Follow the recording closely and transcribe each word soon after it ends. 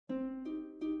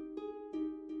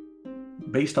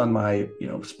based on my,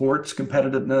 sports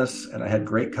competitiveness, and I had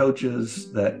great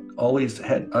coaches that always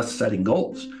had us setting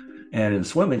goals. And in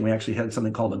swimming, we actually had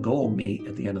something called a goal meet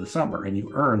at the end of the summer, and you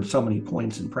earned so many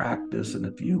points in practice. And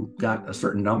if you got a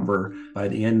certain number by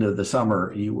the end of the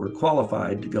summer, you were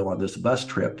qualified to go on this bus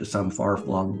trip to some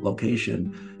far-flung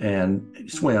location and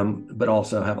swim, but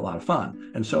also have a lot of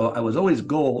fun. And so I was always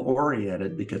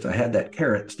goal-oriented because I had that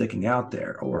carrot sticking out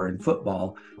there. Or in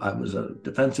football, I was a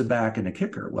defensive back and a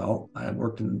kicker. Well, I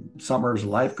worked in summer as a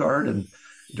lifeguard, and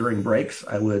during breaks,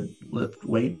 I would lift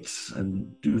weights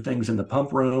and do things in the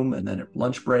pump room. And then at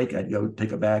lunch break, I'd go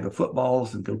take a bag of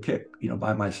footballs and go kick,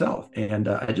 by myself. And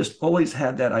I just always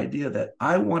had that idea that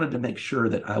I wanted to make sure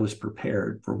that I was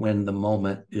prepared for when the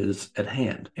moment is at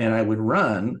hand. And I would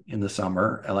run in the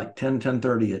summer at like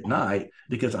 10:30 at night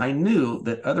because I knew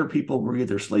that other people were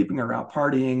either sleeping or out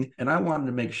partying. And I wanted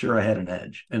to make sure I had an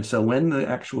edge. And so when the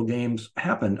actual games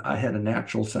happened, I had a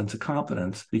natural sense of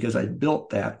confidence because I built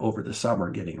that over the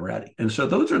summer getting ready. And so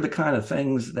those are the kind of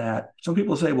things that some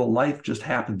people say, well, life just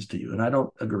happens to you. And I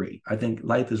don't agree. I think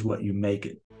life is what you make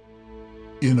it.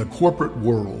 In a corporate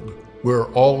world where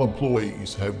all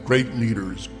employees have great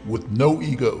leaders with no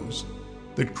egos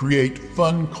that create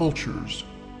fun cultures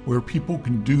where people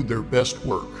can do their best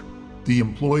work, the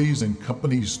employees and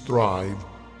companies thrive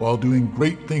while doing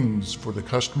great things for the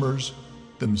customers,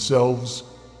 themselves,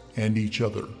 and each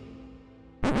other.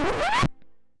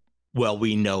 Well,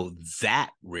 we know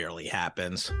that rarely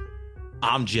happens.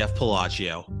 I'm Jeff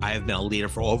Palacio. I have been a leader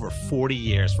for over 40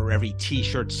 years for every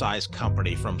t-shirt size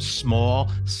company, from small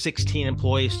 16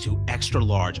 employees to extra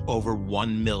large over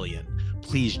 1 million.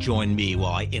 Please join me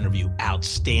while I interview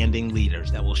outstanding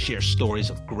leaders that will share stories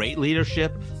of great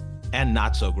leadership and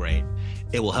not so great.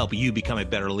 It will help you become a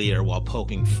better leader while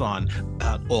poking fun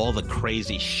about all the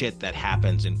crazy shit that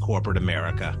happens in corporate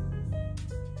America.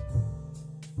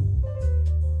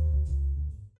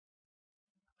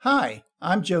 Hi,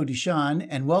 I'm Joe Deshawn,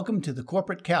 and welcome to the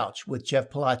Corporate Couch with Jeff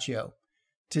Palacio.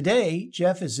 Today,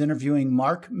 Jeff is interviewing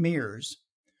Mark Mears.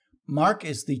 Mark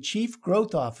is the Chief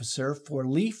Growth Officer for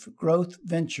Leaf Growth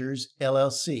Ventures,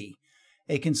 LLC,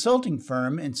 a consulting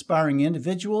firm inspiring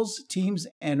individuals, teams,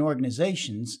 and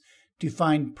organizations to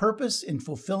find purpose in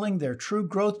fulfilling their true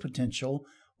growth potential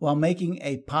while making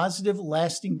a positive,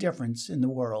 lasting difference in the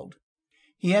world.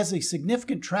 He has a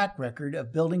significant track record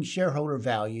of building shareholder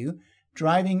value,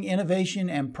 driving innovation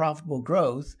and profitable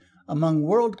growth among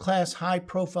world-class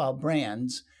high-profile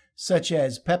brands such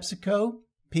as PepsiCo,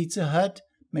 Pizza Hut,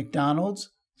 McDonald's,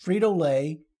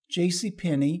 Frito-Lay,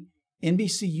 JCPenney,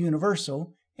 NBC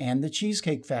Universal, and the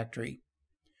Cheesecake Factory.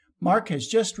 Mark has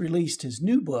just released his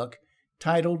new book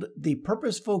titled The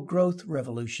Purposeful Growth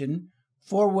Revolution: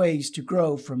 4 Ways to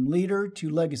Grow from Leader to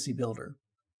Legacy Builder.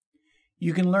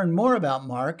 You can learn more about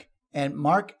Mark at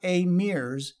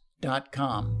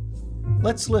markamears.com.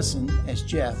 Let's listen as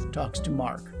Jeff talks to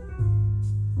Mark.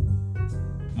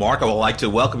 Mark, I would like to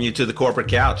welcome you to the Corporate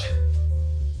Couch.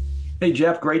 Hey,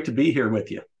 Jeff, great to be here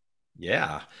with you.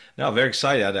 Yeah, no, very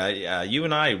excited. You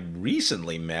and I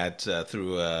recently met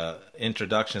through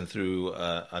introduction through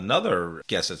another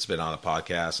guest that's been on the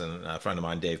podcast, and a friend of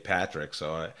mine, Dave Patrick.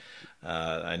 So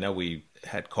I know we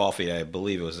had coffee. I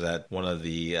believe it was at one of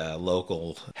the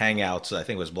local hangouts. I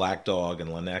think it was Black Dog in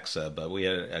Lenexa, but we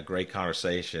had a great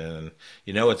conversation. And,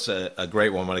 it's a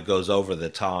great one when it goes over the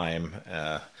time.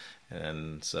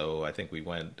 And so I think we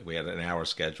had an hour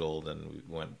scheduled, and we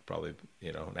went probably,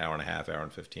 an hour and a half, hour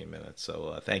and 15 minutes.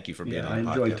 So thank you for being on the podcast.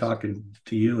 I enjoyed talking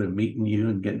to you and meeting you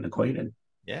and getting acquainted.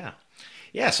 Yeah.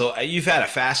 Yeah, so you've had a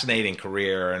fascinating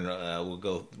career, and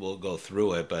we'll go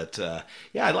through it. But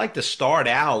I'd like to start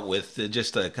out with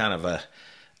just a kind of a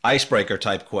icebreaker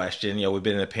type question. We've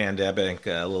been in a pandemic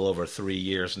a little over 3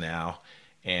 years now,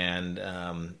 and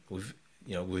we've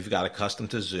got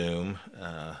accustomed to Zoom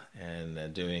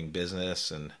and doing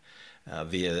business and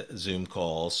via Zoom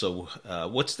calls. So,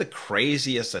 what's the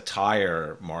craziest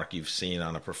attire, Mark, you've seen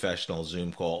on a professional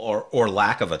Zoom call, or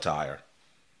lack of attire?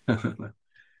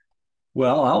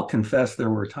 Well, I'll confess there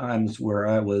were times where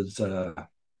I was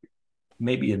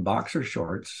maybe in boxer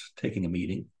shorts taking a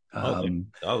meeting. I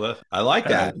like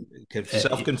that.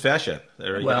 Self-confession.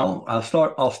 Well,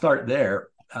 I'll start there.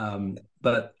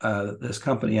 But this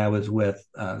company I was with,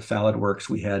 SolidWorks,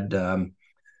 we had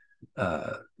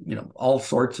all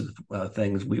sorts of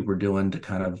things we were doing to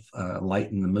kind of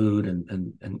lighten the mood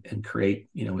and create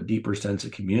a deeper sense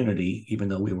of community, even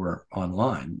though we were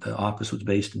online. The office was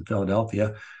based in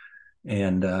Philadelphia,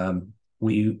 and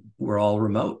we were all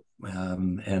remote.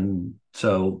 And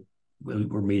so we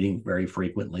were meeting very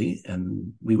frequently,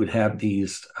 and we would have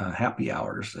these happy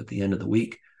hours at the end of the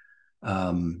week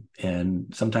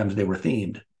And sometimes they were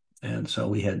themed. And so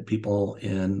we had people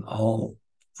in all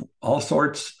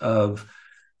sorts of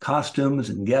costumes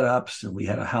and get-ups, and we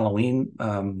had a Halloween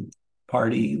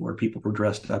party where people were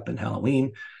dressed up in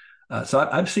Halloween. So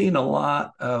I've seen a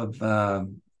lot of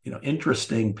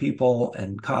interesting people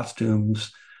and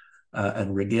costumes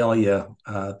and regalia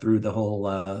through the whole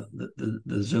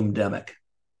the Zoom-demic.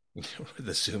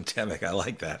 The Zoom-demic, I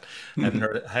like that. I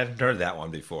hadn't heard that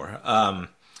one before.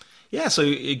 Yeah, so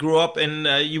you grew up in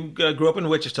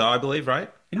Wichita, I believe, right?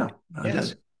 Yeah, I Yes.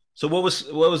 did. So what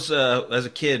was as a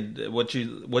kid what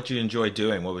you enjoyed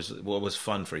doing? What was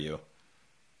fun for you?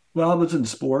 Well, I was in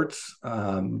sports.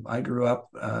 I grew up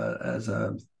as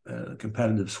a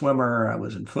competitive swimmer. I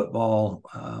was in football,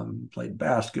 played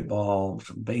basketball,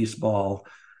 some baseball,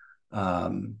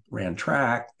 ran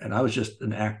track, and I was just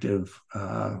an active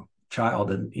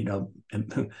child. And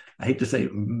and I hate to say,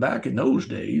 back in those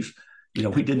days,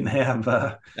 we didn't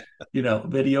have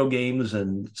video games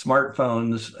and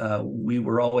smartphones. We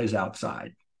were always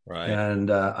outside. Right.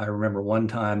 And I remember one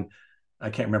time, I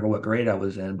can't remember what grade I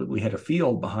was in, but we had a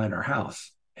field behind our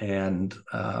house. And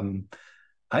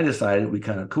I decided it'd be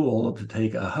kind of cool to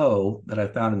take a hoe that I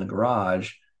found in the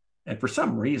garage. And for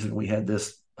some reason, we had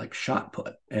this like shot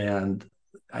put. And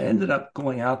I ended up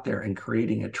going out there and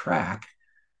creating a track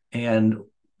and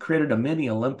created a mini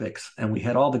Olympics. And we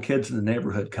had all the kids in the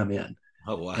neighborhood come in.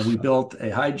 Oh, wow. And we built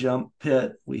a high jump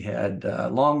pit. We had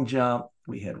long jump.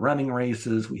 We had running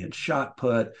races. We had shot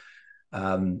put.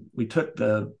 We took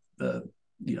the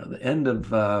end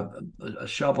of a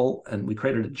shovel and we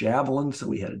created a javelin. So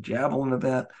we had a javelin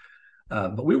event.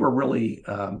 But we were really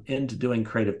into doing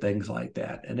creative things like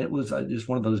that. And it was just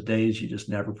one of those days you just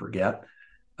never forget.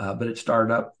 But it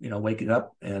started up, waking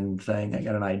up and saying, I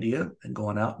got an idea, and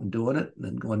going out and doing it, and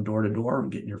then going door to door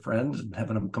and getting your friends and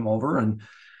having them come over. And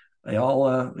they all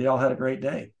had a great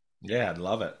day. Yeah,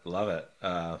 love it. Love it.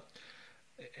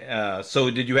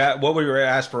 So what were your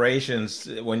aspirations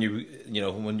when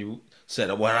you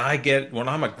said, when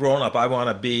I'm a grown up, I want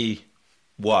to be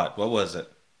what? What was it?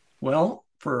 Well,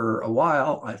 for a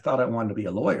while, I thought I wanted to be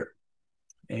a lawyer.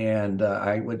 And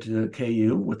I went to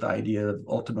KU with the idea of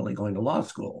ultimately going to law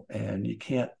school. And you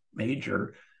can't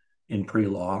major in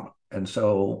pre-law. And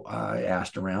so I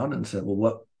asked around and said,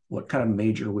 well, what kind of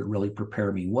major would really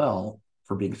prepare me well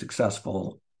for being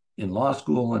successful in law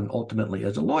school and ultimately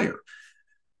as a lawyer?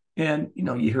 And,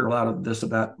 you hear a lot of this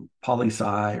about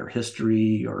poli-sci or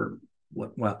history or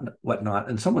whatnot.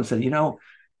 And someone said,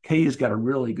 KU's got a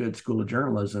really good school of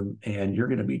journalism, and you're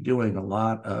going to be doing a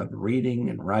lot of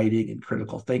reading and writing and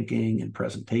critical thinking and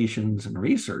presentations and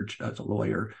research as a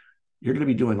lawyer. You're going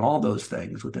to be doing all those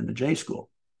things within the J school.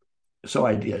 So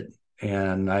I did.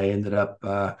 And I ended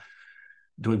up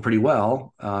doing pretty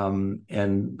well.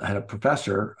 And I had a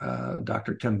professor,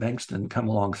 Dr. Tim Bankston, come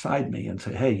alongside me and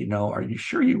say, hey, are you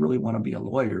sure you really want to be a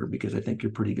lawyer? Because I think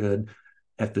you're pretty good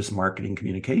at this marketing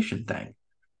communication thing.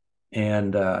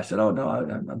 And I said, oh, no,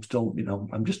 I'm still,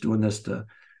 I'm just doing this to,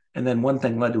 and then one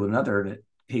thing led to another, and it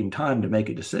came time to make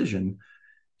a decision.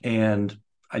 And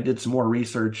I did some more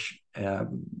research,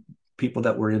 people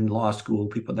that were in law school,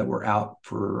 people that were out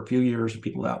for a few years,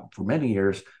 people out for many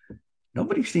years,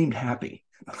 nobody seemed happy.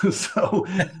 So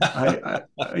I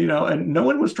and no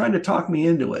one was trying to talk me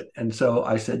into it. And so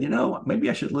I said, maybe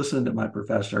I should listen to my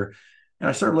professor. And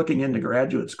I started looking into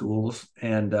graduate schools,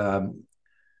 and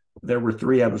there were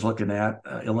three I was looking at.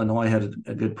 Illinois had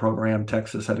a good program.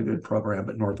 Texas had a good program,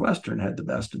 but Northwestern had the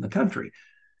best in the country.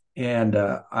 And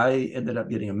I ended up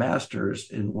getting a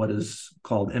master's in what is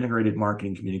called integrated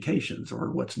marketing communications,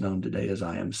 or what's known today as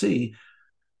IMC.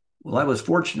 Well, I was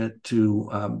fortunate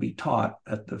to be taught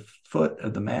at the foot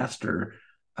of the master,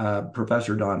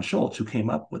 Professor Don Schultz, who came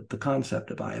up with the concept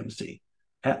of IMC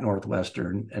at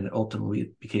Northwestern, and it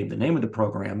ultimately became the name of the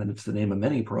program, and it's the name of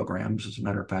many programs. As a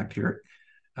matter of fact, here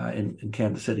in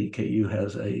Kansas City, KU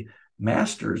has a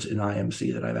master's in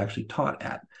IMC that I've actually taught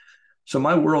at. So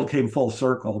my world came full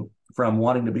circle from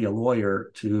wanting to be a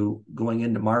lawyer to going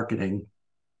into marketing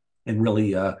and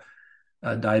really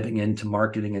diving into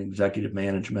marketing and executive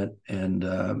management. And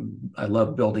I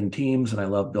love building teams and I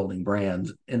love building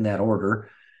brands in that order.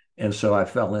 And so I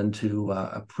fell into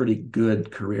a pretty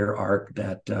good career arc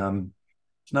that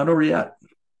it's not over yet.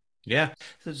 Yeah,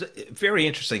 it's very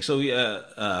interesting. So,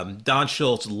 Don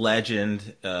Schultz, legend.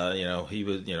 He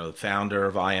was, the founder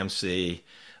of IMC.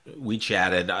 We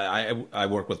chatted. I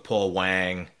worked with Paul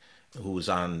Wang, who was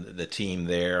on the team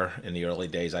there in the early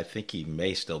days. I think he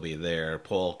may still be there.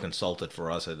 Paul consulted for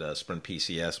us at Sprint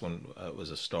PCS when it was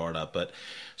a startup. But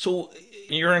so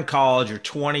you're in college. You're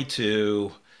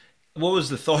 22. What was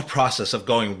the thought process of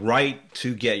going right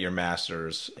to get your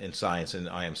master's in science in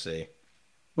IMC?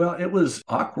 Well, it was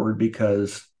awkward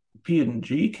because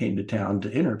P&G came to town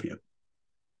to interview,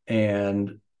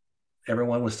 and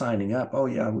everyone was signing up. Oh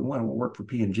yeah, we want to work for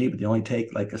P&G, but they only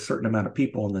take like a certain amount of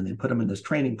people, and then they put them in this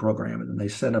training program, and then they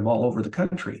send them all over the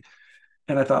country.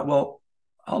 And I thought, well,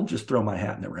 I'll just throw my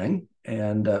hat in the ring.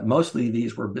 And mostly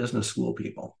these were business school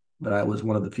people, but I was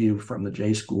one of the few from the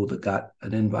J school that got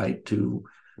an invite to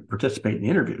participate in the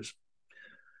interviews.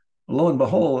 Lo and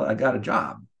behold, I got a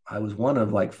job. I was one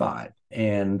of like five,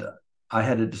 and I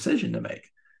had a decision to make.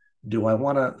 Do I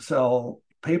want to sell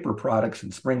paper products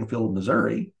in Springfield,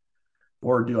 Missouri,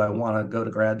 or do I want to go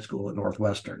to grad school at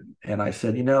Northwestern? And I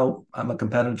said, I'm a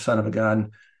competitive son of a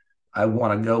gun. I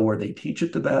want to go where they teach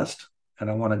it the best, and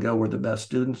I want to go where the best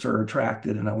students are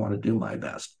attracted, and I want to do my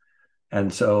best.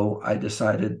 And so I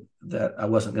decided that I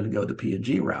wasn't going to go the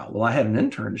P&G route. Well, I had an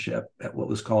internship at what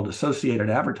was called Associated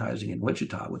Advertising in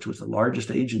Wichita, which was the largest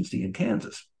agency in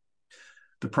Kansas,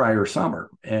 the prior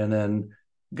summer, and then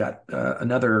got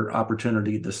another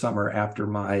opportunity the summer after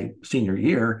my senior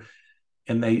year,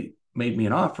 and they made me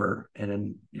an offer. And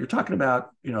then you're talking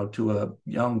about, to a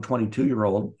young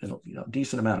 22-year-old,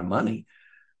 decent amount of money.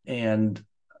 And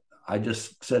I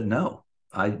just said no.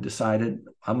 I decided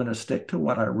I'm going to stick to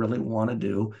what I really want to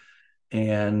do.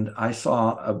 And I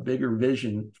saw a bigger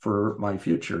vision for my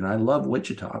future. And I love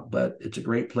Wichita, but it's a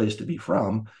great place to be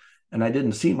from. And I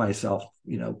didn't see myself,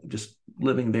 just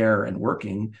living there and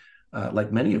working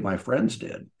like many of my friends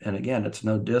did. And again, it's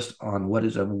no diss on what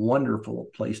is a wonderful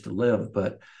place to live,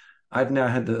 but I've now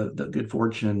had the good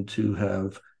fortune to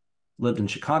have lived in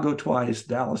Chicago twice,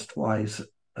 Dallas twice,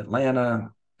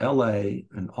 Atlanta, LA,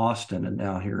 and Austin, and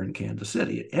now here in Kansas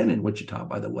City and in Wichita,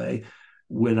 by the way,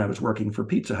 when I was working for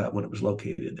Pizza Hut when it was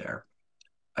located there.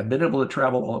 I've been able to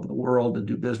travel all over the world and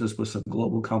do business with some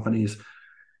global companies.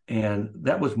 And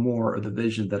that was more of the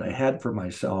vision that I had for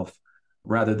myself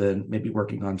rather than maybe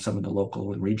working on some of the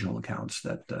local and regional accounts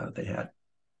that they had.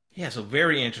 Yeah, so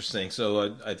very interesting.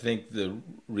 So I think the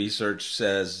research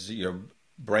says your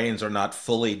brains are not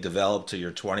fully developed till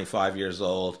you're 25 years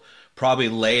old, probably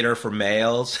later for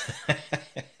males.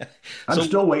 I'm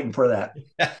still waiting for that.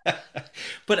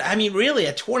 But I mean, really,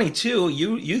 at 22,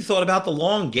 you thought about the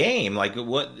long game. Like,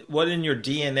 what in your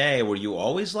DNA were you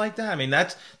always like that? I mean,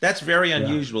 that's very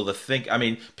unusual to think. I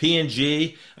mean,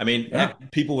 P&G. I mean,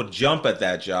 people would jump at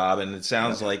that job, and it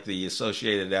sounds like the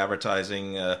Associated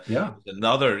Advertising.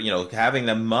 Another, having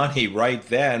the money right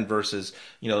then versus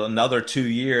another 2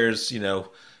 years,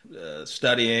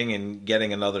 studying and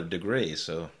getting another degree.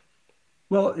 So,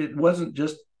 well, it wasn't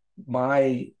just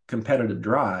my competitive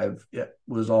drive. It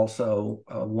was also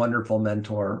a wonderful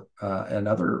mentor and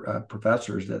other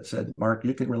professors that said, Mark,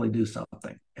 you can really do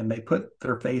something. And they put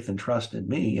their faith and trust in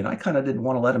me. And I kind of didn't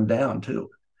want to let them down too.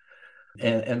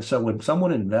 And so when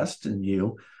someone invests in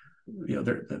you,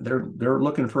 they're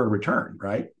looking for a return,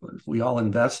 right? If we all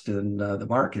invest in the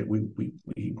market, we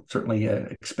certainly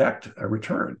expect a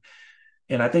return.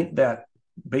 And I think that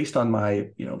based on my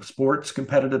sports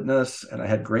competitiveness, and I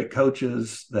had great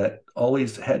coaches that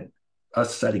always had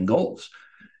us setting goals.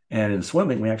 And in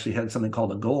swimming, we actually had something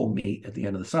called a goal meet at the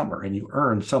end of the summer, and you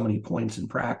earn so many points in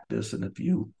practice. And if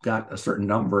you got a certain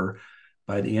number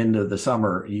by the end of the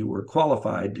summer, you were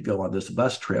qualified to go on this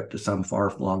bus trip to some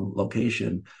far-flung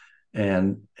location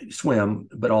and swim,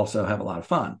 but also have a lot of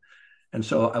fun. And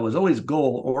so I was always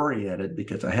goal oriented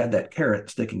because I had that carrot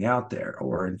sticking out there.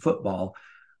 Or in football,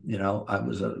 I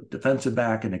was a defensive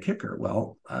back and a kicker.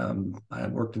 Well, I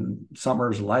worked in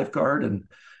summer as a lifeguard, and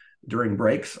during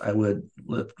breaks, I would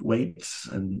lift weights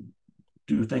and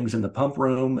do things in the pump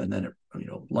room. And then,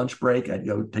 lunch break, I'd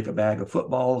go take a bag of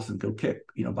footballs and go kick,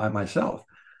 by myself.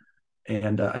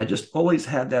 And I just always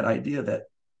had that idea that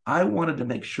I wanted to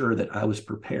make sure that I was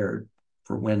prepared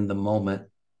for when the moment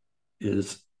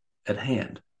is at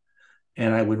hand.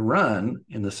 And I would run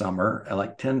in the summer at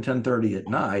like 10:30 at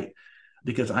night,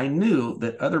 because I knew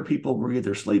that other people were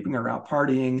either sleeping or out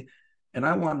partying, and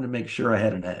I wanted to make sure I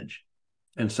had an edge.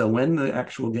 And so when the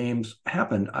actual games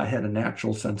happened, I had a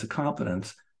natural sense of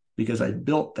confidence because I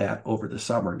built that over the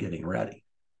summer getting ready.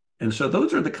 And so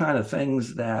those are the kind of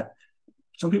things that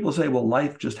some people say, well,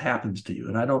 life just happens to you.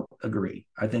 And I don't agree.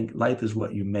 I think life is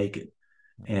what you make it.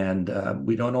 And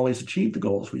we don't always achieve the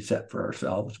goals we set for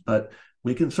ourselves, but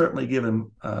we can certainly give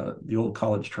them the old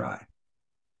college try.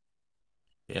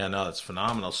 Yeah, no, it's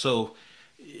phenomenal. So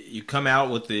you come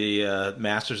out with the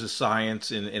Master's of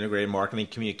Science in Integrated Marketing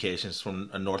Communications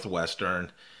from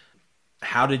Northwestern.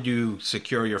 How did you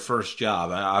secure your first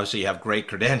job? Obviously, you have great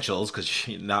credentials because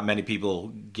not many people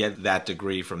get that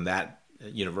degree from that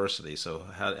university. So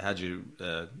how'd you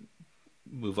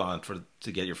move on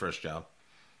to get your first job?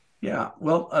 Yeah,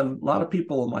 well, a lot of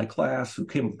people in my class who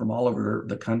came from all over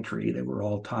the country, they were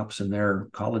all tops in their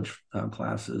college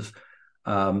classes.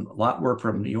 A lot were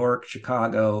from New York,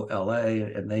 Chicago, LA,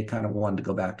 and they kind of wanted to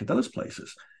go back to those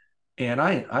places. And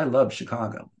I love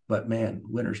Chicago, but man,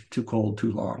 winter's too cold,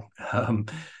 too long.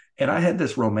 And I had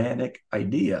this romantic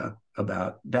idea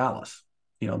about Dallas.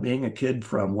 Being a kid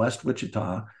from West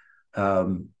Wichita,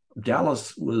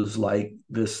 Dallas was like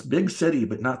this big city,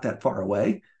 but not that far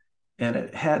away. And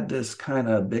it had this kind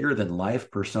of bigger than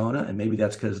life persona. And maybe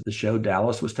that's because the show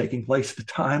Dallas was taking place at the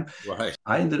time. Right.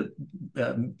 I ended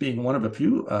up being one of a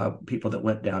few people that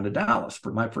went down to Dallas.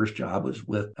 For my first job was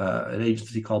with an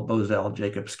agency called Bozell,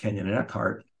 Jacobs, Kenyon, and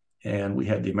Eckhart. And we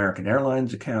had the American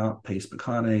Airlines account, Pace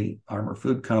Pecane, Armour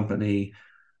Food Company,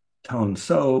 Tone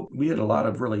Soap. We had a lot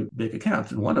of really big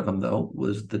accounts. And one of them, though,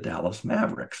 was the Dallas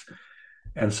Mavericks.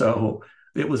 And so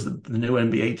it was the new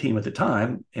NBA team at the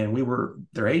time, and we were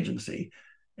their agency.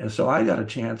 And so I got a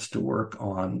chance to work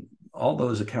on all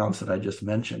those accounts that I just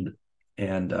mentioned,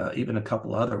 and even a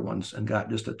couple other ones, and got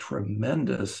just a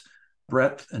tremendous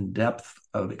breadth and depth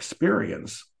of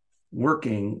experience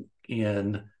working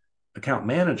in account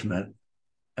management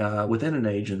within an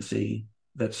agency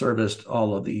that serviced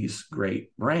all of these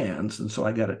great brands. And so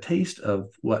I got a taste of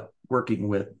what working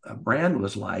with a brand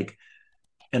was like.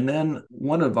 And then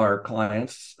one of our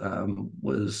clients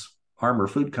was Armour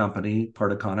Food Company,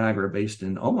 part of ConAgra, based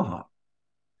in Omaha.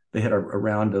 They had a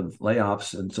round of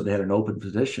layoffs, and so they had an open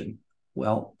position.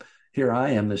 Well, here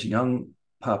I am, this young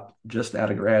pup just out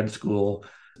of grad school.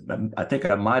 I think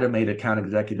I might have made account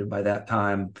executive by that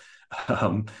time.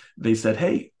 They said,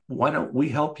 hey, why don't we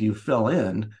help you fill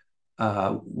in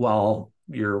while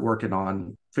you're working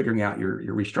on figuring out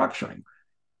your restructuring?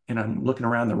 And I'm looking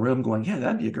around the room going, yeah,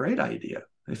 that'd be a great idea.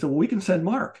 They said, well, we can send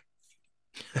Mark.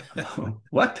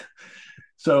 What?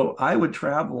 So I would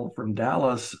travel from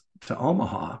Dallas to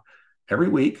Omaha every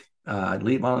week. I'd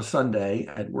leave on a Sunday.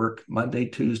 I'd work Monday,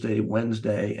 Tuesday,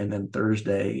 Wednesday, and then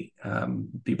Thursday,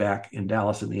 be back in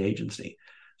Dallas in the agency.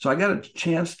 So I got a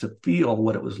chance to feel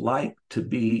what it was like to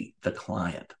be the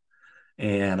client.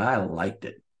 And I liked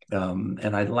it.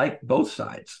 And I liked both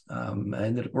sides. I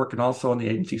ended up working also on the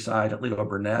agency side at Leo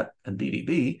Burnett and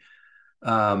DDB,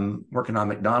 working on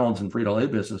McDonald's and Frito-Lay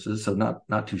businesses, so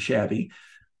not too shabby.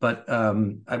 But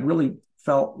I really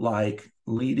felt like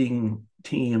leading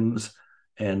teams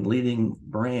and leading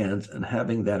brands and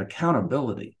having that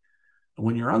accountability.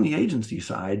 When you're on the agency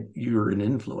side, you're an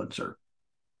influencer.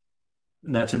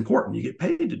 And that's important. You get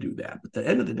paid to do that. But at the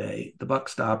end of the day, the buck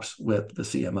stops with the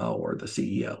CMO or the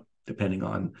CEO, depending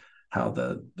on how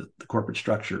the corporate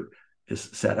structure is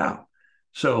set out.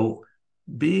 So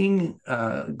being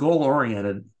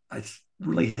goal-oriented, I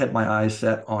really had my eyes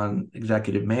set on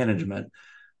executive management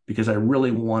because I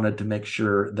really wanted to make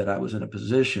sure that I was in a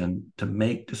position to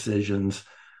make decisions,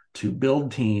 to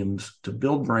build teams, to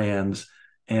build brands,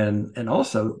 and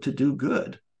also to do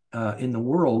good in the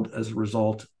world as a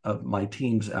result of my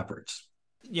team's efforts.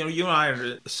 You and I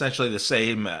are essentially the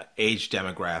same age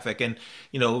demographic. And,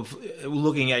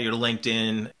 looking at your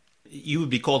LinkedIn, you would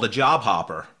be called a job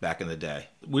hopper back in the day.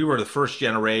 We were the first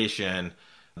generation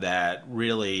that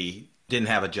really didn't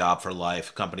have a job for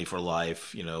life, company for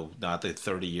life, not the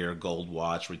 30-year gold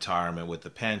watch retirement with the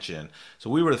pension. So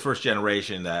we were the first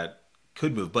generation that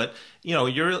could move. But,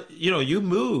 you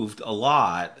moved a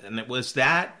lot. And it was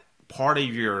that part of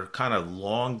your kind of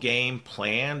long game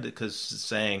plan, because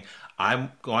saying,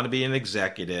 I'm going to be an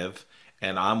executive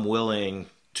and I'm willing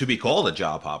to be called a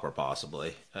job hopper,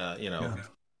 possibly, Yeah.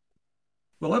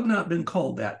 Well, I've not been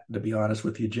called that, to be honest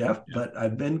with you, Jeff, but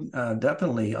I've been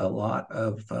definitely a lot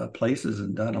of places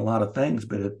and done a lot of things.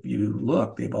 But if you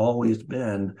look, they've always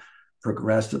been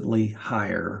progressively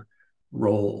higher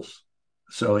roles.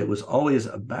 So it was always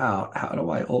about how do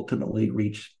I ultimately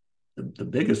reach the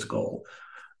biggest goal.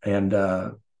 And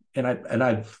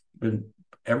I've been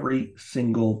every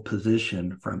single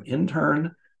position from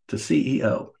intern to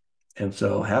CEO. And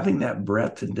so having that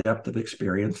breadth and depth of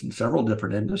experience in several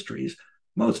different industries,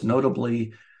 most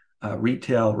notably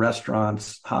retail,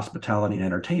 restaurants, hospitality, and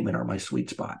entertainment are my sweet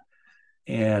spot.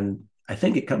 And I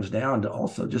think it comes down to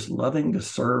also just loving to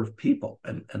serve people.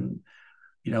 And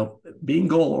being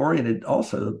goal-oriented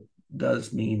also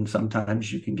does mean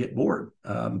sometimes you can get bored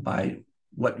by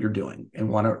what you're doing and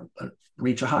want to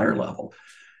reach a higher level.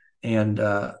 And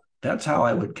that's how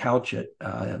I would couch it.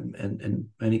 And in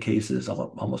many cases,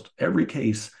 almost every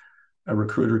case, a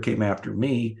recruiter came after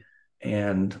me,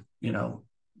 and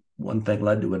one thing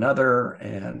led to another,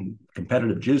 and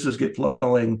competitive juices get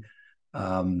flowing,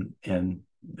 and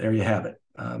there you have it.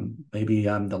 Maybe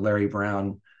I'm the Larry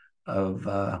Brown of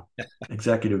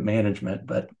executive management,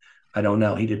 but I don't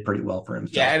know. He did pretty well for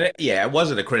himself. It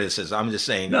wasn't a criticism. I'm just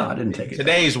saying, No, I didn't in take it that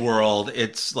today's way. world,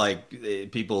 it's like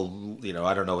people,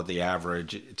 I don't know what the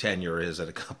average tenure is at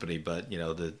a company, but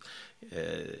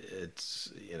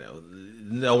it's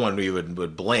no one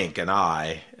would blink an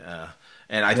eye,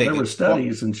 and I Well, think there were that,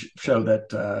 studies and show that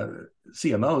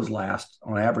CMOs last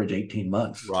on average 18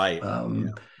 months. right, yeah,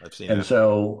 I've seen And that.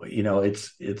 so,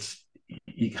 it's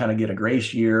you kind of get a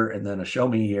grace year and then a show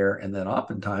me year, and then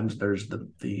oftentimes there's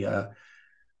the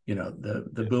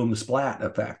boom splat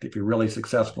effect. If you're really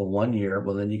successful one year,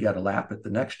 well, then you got to lap it the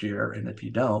next year, and if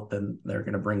you don't, then they're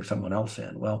going to bring someone else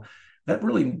in. Well, that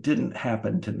really didn't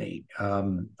happen to me.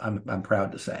 I'm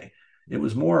proud to say it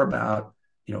was more about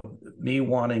me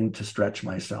wanting to stretch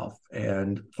myself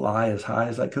and fly as high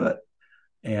as I could,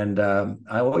 and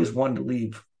I always wanted to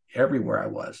leave everywhere I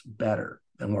was better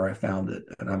than where I found it,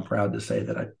 and I'm proud to say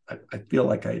that I feel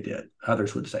like I did.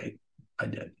 Others would say I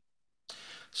did.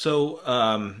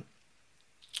 So,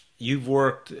 you've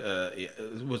worked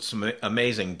with some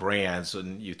amazing brands,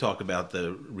 and you talk about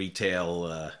the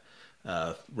retail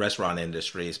restaurant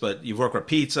industries, but you've worked with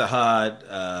Pizza Hut,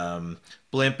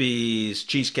 Blimpie's,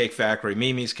 Cheesecake Factory,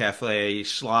 Mimi's Cafe,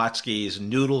 Schlotsky's,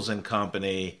 Noodles and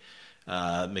Company,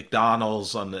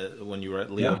 McDonald's when you were at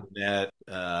Leo Yeah.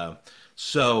 Burnett.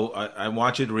 So I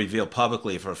want you to reveal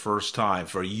publicly for the first time,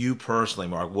 for you personally,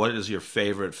 Mark, what is your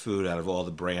favorite food out of all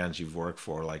the brands you've worked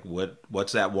for? Like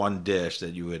what's that one dish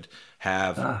that you would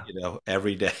have, Ah.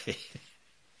 every day?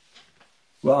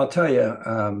 Well, I'll tell you,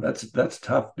 that's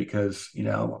tough because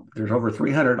there's over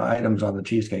 300 items on the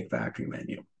Cheesecake Factory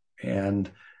menu, and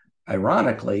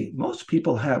ironically, most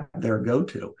people have their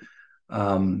go-to.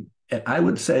 And I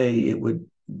would say it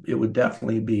would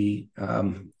definitely be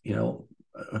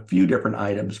a few different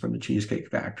items from the Cheesecake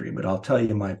Factory, but I'll tell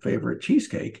you my favorite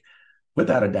cheesecake,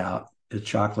 without a doubt, is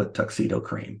chocolate tuxedo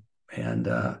cream, and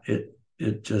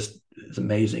it just is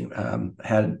amazing.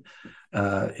 Had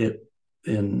it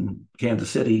in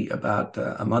Kansas City about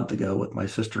a month ago with my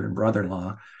sister and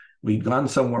brother-in-law. We'd gone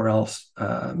somewhere else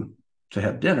to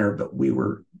have dinner, but we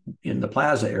were in the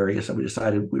plaza area, so we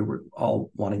decided we were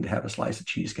all wanting to have a slice of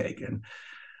cheesecake, and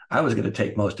I was going to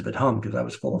take most of it home because I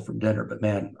was full from dinner. But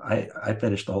man, I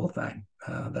finished the whole thing.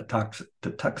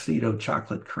 The tuxedo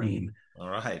chocolate cream All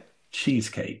right.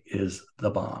 cheesecake is the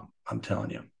bomb. I'm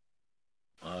telling you.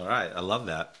 All right. I love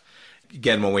that.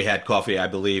 Again, when we had coffee, I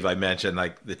believe I mentioned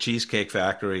like the Cheesecake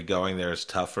Factory. Going there is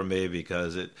tough for me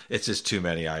because it's just too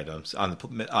many items on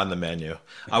the menu.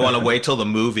 I want to wait till the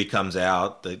movie comes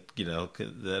out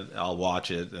that I'll watch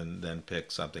it and then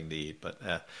pick something to eat. But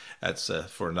that's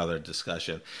for another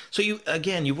discussion. So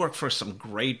you work for some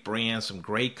great brands, some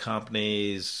great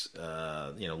companies.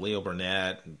 Leo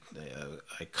Burnett,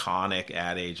 iconic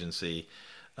ad agency.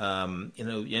 And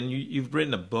you've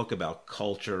written a book about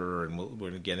culture, and we're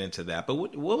going to get into that. But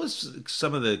what was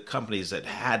some of the companies that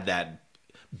had that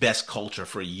best culture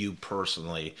for you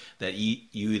personally that you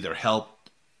either helped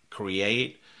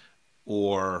create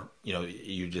or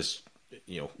you just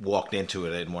walked into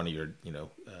it in one of your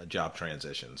job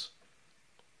transitions?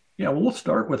 Yeah, well, we'll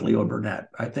start with Leo Burnett.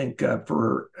 I think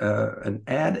for an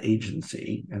ad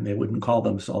agency, and they wouldn't call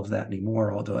themselves that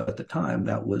anymore, although at the time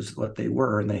that was what they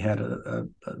were, and they had a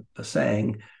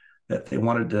saying that they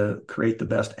wanted to create the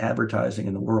best advertising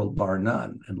in the world, bar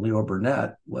none. And Leo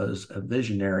Burnett was a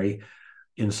visionary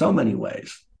in so many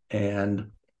ways,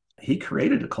 and he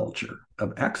created a culture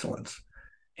of excellence.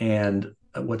 And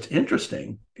what's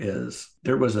interesting is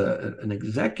there was an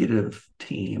executive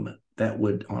team that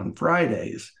would on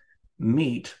Fridays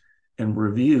meet and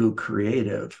review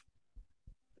creative,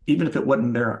 even if it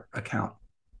wasn't their account.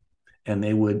 And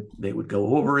they would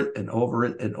go over it and over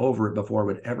it and over it before it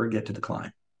would ever get to the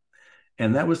client.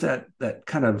 And that was that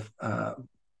kind of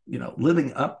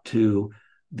living up to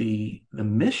the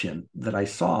mission that I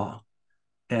saw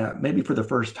maybe for the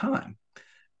first time.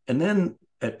 And then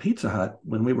at Pizza Hut,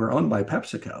 when we were owned by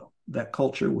PepsiCo, that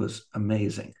culture was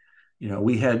amazing.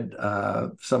 We had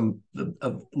some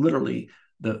of literally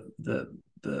the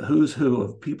who's who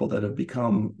of people that have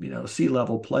become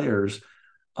C-level players,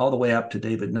 all the way up to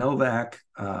David Novak,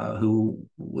 who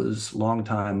was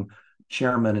longtime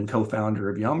chairman and co-founder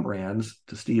of Yum Brands,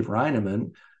 to Steve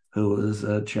Reineman, who was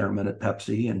chairman at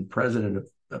Pepsi and president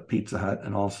of Pizza Hut,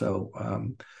 and also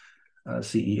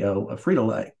CEO of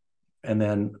Frito-Lay. And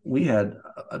then we had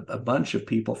a bunch of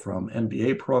people from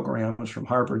MBA programs from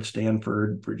Harvard,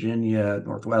 Stanford, Virginia,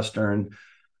 Northwestern,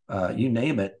 you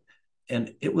name it.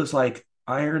 And it was like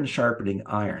iron sharpening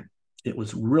iron. It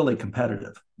was really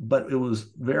competitive, but it was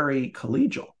very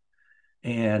collegial.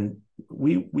 And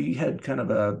we had kind of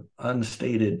a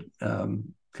unstated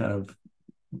kind of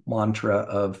mantra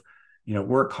of,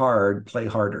 work hard, play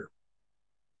harder.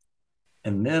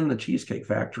 And then the Cheesecake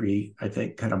Factory, I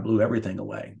think, kind of blew everything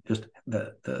away. Just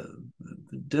the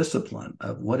discipline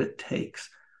of what it takes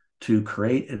to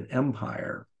create an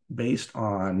empire based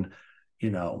on,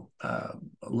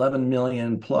 11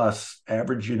 million plus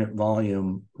average unit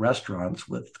volume restaurants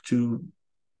with 200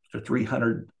 to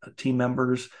 300 team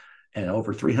members and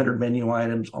over 300 menu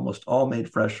items, almost all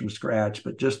made fresh from scratch.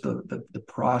 But just the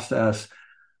process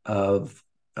of,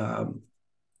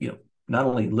 not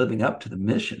only living up to the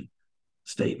mission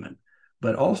statement,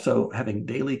 but also having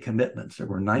daily commitments. There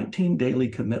were 19 daily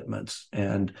commitments.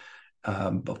 And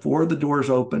before the doors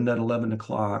opened at 11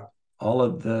 o'clock, all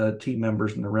of the team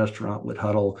members in the restaurant would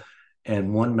huddle,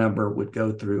 and one member would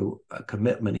go through a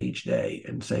commitment each day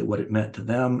and say what it meant to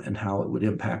them and how it would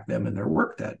impact them in their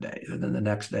work that day. And then the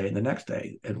next day and the next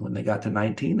day. And when they got to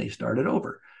 19, they started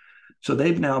over. So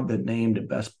they've now been named a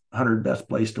 100 best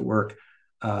place to work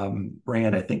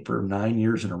brand, I think, for 9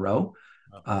 years in a row.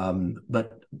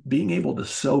 But being able to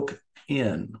soak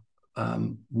in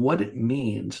what it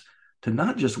means to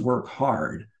not just work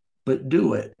hard, but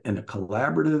do it in a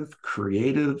collaborative,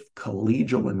 creative,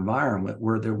 collegial environment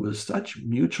where there was such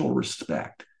mutual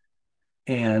respect.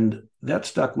 And that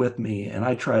stuck with me. And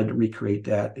I tried to recreate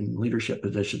that in leadership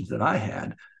positions that I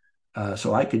had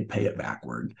so I could pay it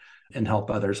backward and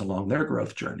help others along their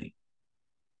growth journey.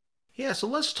 Yeah, so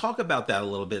let's talk about that a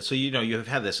little bit. So, you've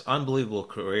had this unbelievable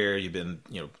career. You've been,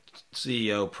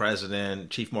 CEO, president,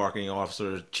 chief marketing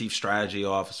officer, chief strategy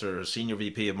officer, senior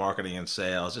VP of marketing and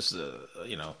sales. Just,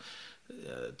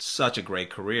 such a great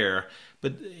career.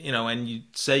 But, and you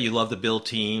say you love to build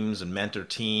teams and mentor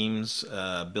teams,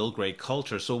 build great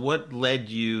culture. So what led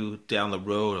you down the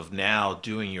road of now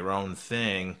doing your own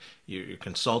thing, your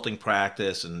consulting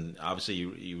practice, and obviously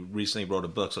you recently wrote a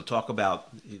book. So talk about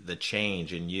the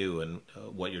change in you and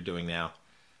what you're doing now.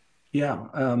 Yeah.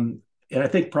 And I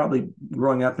think probably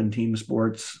growing up in team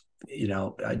sports,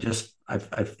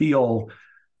 I feel,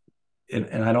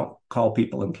 and I don't call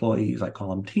people employees, I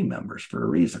call them team members for a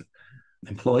reason.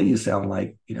 Employees sound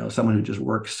like, someone who just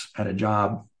works at a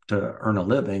job to earn a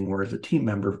living, whereas a team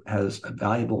member has a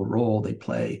valuable role they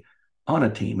play on a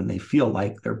team and they feel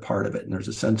like they're part of it. And there's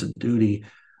a sense of duty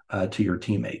to your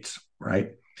teammates,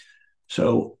 right?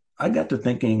 So I got to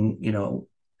thinking,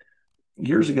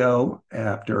 years ago,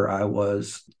 after I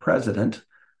was president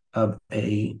of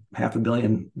a $500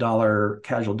 million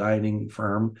casual dining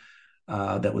firm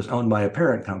that was owned by a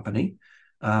parent company,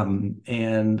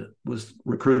 and was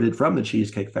recruited from the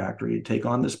Cheesecake Factory to take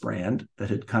on this brand that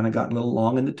had kind of gotten a little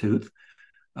long in the tooth,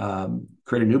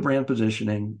 create a new brand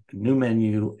positioning, a new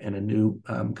menu, and a new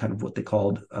kind of what they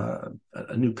called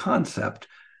a new concept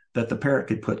that the parent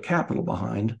could put capital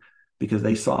behind because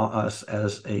they saw us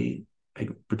as a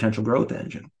potential growth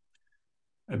engine.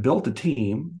 I built a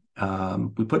team.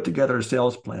 We put together a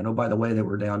sales plan. Oh, by the way, they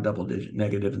were down double-digit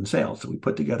negative in sales. So we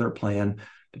put together a plan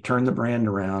to turn the brand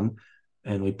around,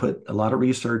 and we put a lot of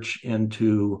research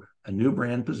into a new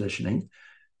brand positioning.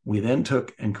 We then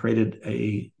took and created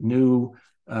a new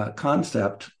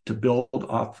concept to build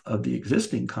off of the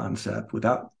existing concept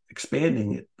without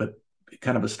expanding it, but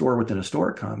kind of a store within a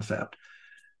store concept.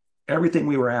 Everything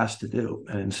we were asked to do.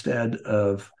 And instead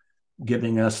of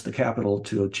giving us the capital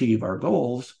to achieve our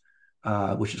goals,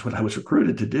 which is what I was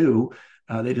recruited to do,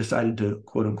 they decided to,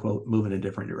 quote unquote, move in a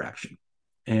different direction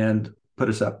and put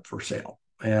us up for sale.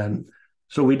 And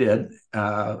so we did.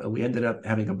 We ended up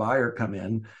having a buyer come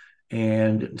in,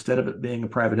 and instead of it being a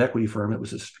private equity firm, it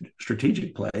was a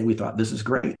strategic play. We thought, this is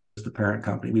great. This is the parent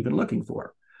company we've been looking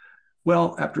for.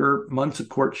 Well, after months of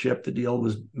courtship, the deal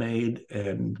was made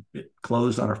and it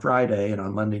closed on a Friday. And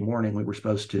on Monday morning, I was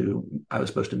supposed to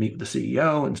meet with the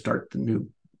CEO and start the new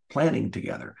planning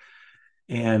together.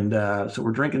 And so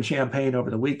we're drinking champagne over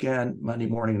the weekend. Monday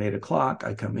morning at 8 o'clock,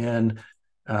 I come in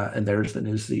and there's the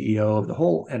new CEO of the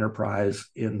whole enterprise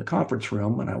in the conference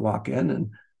room. When I walk in, and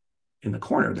in the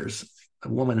corner, there's a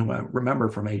woman who I remember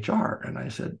from HR. And I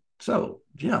said, so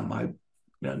Jim,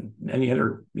 and any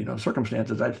other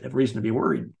circumstances, I'd have reason to be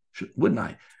worried, wouldn't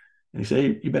I? And he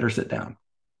said, you better sit down.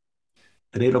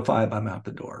 At 8:05, I'm out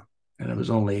the door. And it was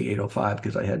only 8:05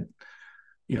 because I had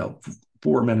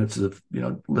 4 minutes of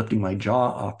lifting my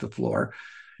jaw off the floor.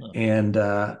 Oh. And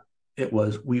it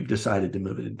was, we've decided to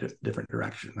move it in a different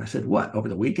direction. I said, what, over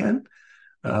the weekend?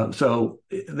 So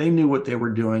they knew what they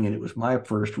were doing, and it was my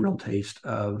first real taste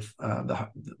of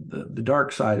the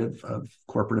dark side of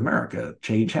corporate America.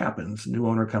 Change happens. New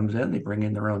owner comes in, they bring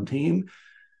in their own team,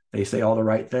 they say all the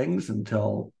right things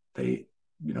until they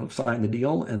signed the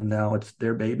deal, and now it's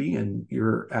their baby and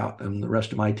you're out. And the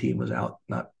rest of my team was out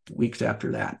not weeks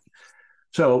after that.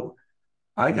 So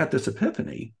I got this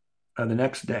epiphany the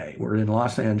next day. We're in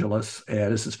Los Angeles,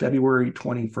 and this is February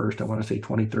 21st, I want to say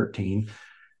 2013.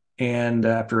 And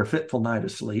after a fitful night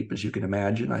of sleep, as you can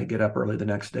imagine, I get up early the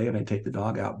next day and I take the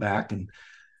dog out back. And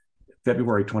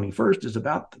February 21st is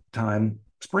about the time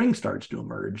spring starts to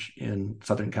emerge in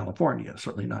Southern California,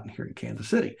 certainly not here in Kansas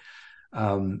City.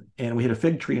 And we had a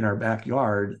fig tree in our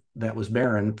backyard that was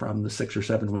barren from the 6 or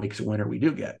 7 weeks of winter we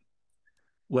do get.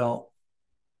 Well,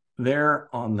 there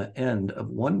on the end of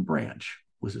one branch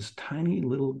was this tiny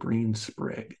little green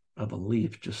sprig of a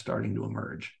leaf just starting to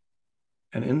emerge.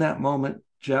 And in that moment,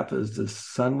 Jeff, as the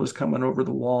sun was coming over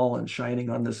the wall and shining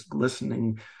on this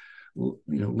glistening,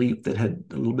 leaf that had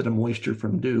a little bit of moisture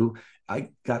from dew, I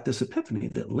got this epiphany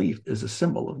that leaf is a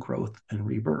symbol of growth and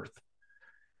rebirth.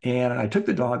 And I took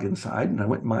the dog inside and I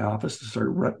went in my office to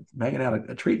start banging out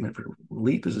a treatment for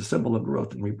leaf as a symbol of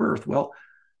growth and rebirth. Well,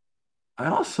 I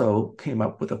also came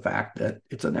up with the fact that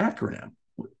it's an acronym.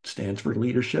 It stands for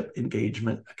leadership,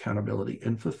 engagement, accountability,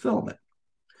 and fulfillment.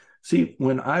 See,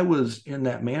 when I was in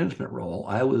that management role,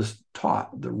 I was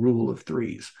taught the rule of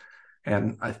threes.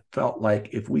 And I felt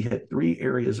like if we had 3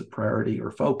 areas of priority or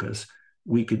focus,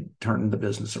 we could turn the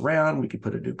business around. We could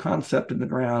put a new concept in the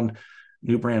ground,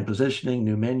 new brand positioning,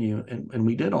 new menu. And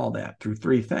we did all that through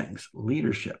 3 things.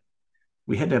 Leadership.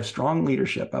 We had to have strong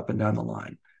leadership up and down the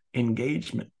line.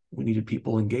 Engagement. We needed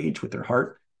people engaged with their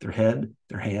heart, their head,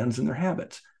 their hands, and their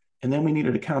habits. And then we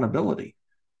needed accountability.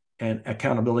 And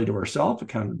accountability to ourselves,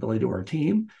 accountability to our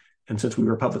team. And since we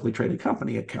were a publicly traded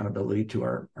company, accountability to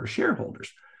our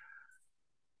shareholders.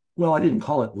 Well, I didn't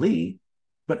call it Lee,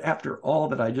 but after all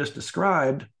that I just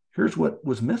described, here's what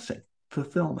was missing: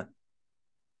 fulfillment.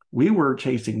 We were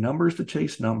chasing numbers to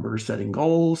chase numbers, setting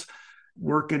goals,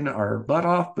 working our butt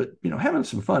off, but having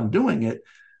some fun doing it,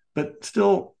 but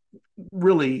still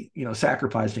really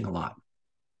sacrificing a lot.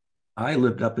 I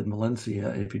lived up in Valencia.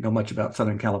 If you know much about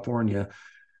Southern California,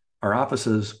 our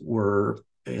offices were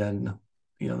in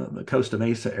the Costa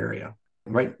Mesa area,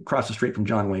 right across the street from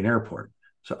John Wayne Airport.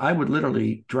 So I would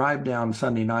literally drive down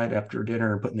Sunday night after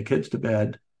dinner and putting the kids to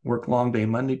bed, work long day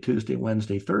Monday, Tuesday,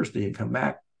 Wednesday, Thursday, and come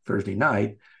back Thursday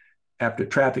night after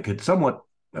traffic had somewhat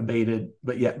abated,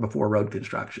 but yet before road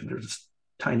construction. There's this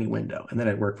tiny window. And then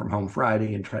I'd work from home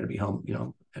Friday and try to be home,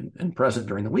 and present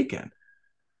during the weekend.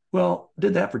 Well,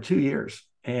 did that for 2 years.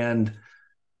 And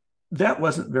that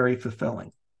wasn't very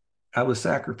fulfilling. I was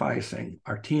sacrificing,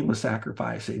 our team was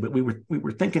sacrificing, but we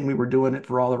were thinking we were doing it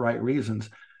for all the right reasons.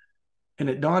 And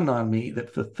it dawned on me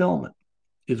that fulfillment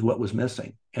is what was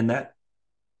missing. And that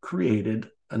created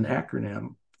an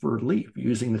acronym for LEAF,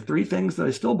 using the 3 things that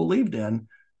I still believed in,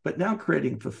 but now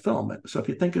creating fulfillment. So if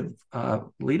you think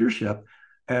of leadership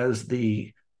as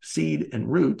the seed and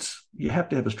roots, you have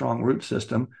to have a strong root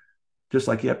system, just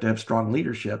like you have to have strong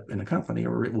leadership in a company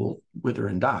or it will wither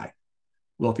and die.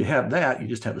 Well, if you have that, you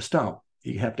just have a stump.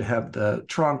 You have to have the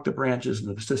trunk, the branches,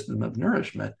 and the system of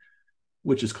nourishment,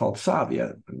 which is called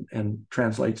savia and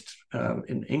translates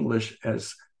in English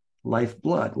as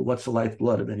lifeblood. Well, what's the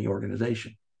lifeblood of any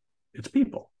organization? It's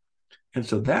people. And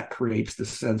so that creates this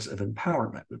sense of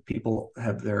empowerment. When people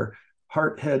have their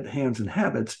heart, head, hands, and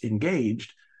habits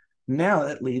engaged, now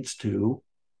that leads to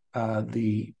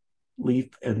the leaf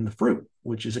and the fruit,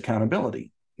 which is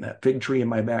accountability. That fig tree in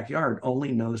my backyard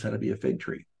only knows how to be a fig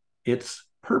tree. Its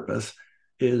purpose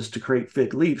is to create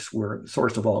fig leaves where the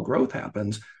source of all growth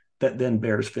happens, that then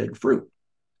bears fig fruit.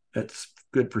 That's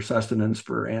good for sustenance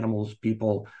for animals,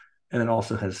 people, and it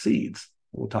also has seeds.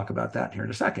 We'll talk about that here in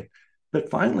a second.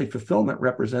 But finally, fulfillment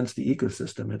represents the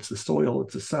ecosystem. It's the soil,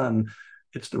 it's the sun,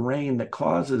 it's the rain that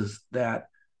causes that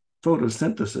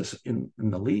photosynthesis in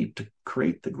the leaf to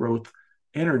create the growth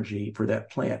energy for that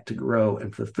plant to grow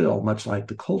and fulfill, much like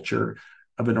the culture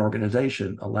of an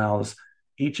organization allows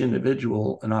each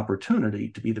individual an opportunity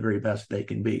to be the very best they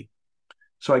can be.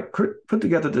 So I put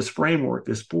together this framework,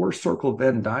 this 4-circle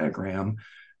Venn diagram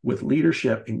with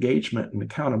leadership, engagement, and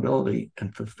accountability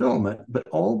and fulfillment, but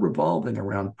all revolving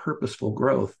around purposeful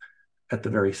growth at the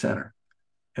very center.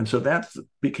 And so that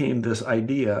became this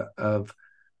idea of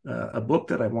a book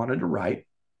that I wanted to write.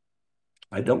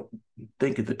 I don't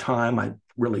think at the time I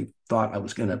really thought I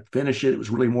was going to finish it. It was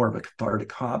really more of a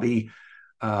cathartic hobby.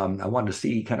 I wanted to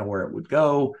see kind of where it would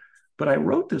go. But I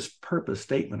wrote this purpose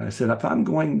statement. I said, if I'm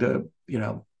going to,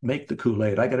 make the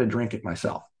Kool-Aid, I got to drink it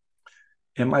myself.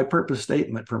 And my purpose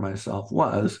statement for myself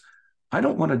was, I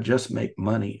don't want to just make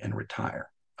money and retire.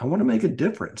 I want to make a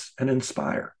difference and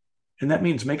inspire. And that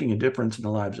means making a difference in the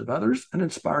lives of others and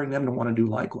inspiring them to want to do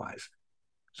likewise.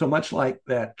 So much like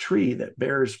that tree that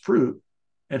bears fruit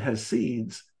and has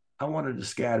seeds, I wanted to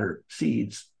scatter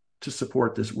seeds to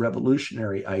support this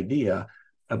revolutionary idea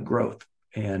of growth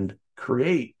and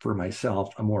create for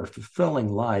myself a more fulfilling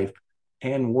life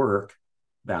and work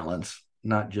balance,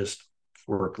 not just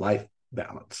work-life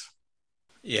balance.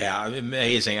 Yeah,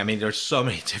 amazing. I mean, there's so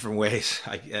many different ways,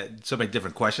 so many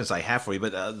different questions I have for you.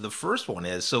 But the first one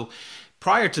is, so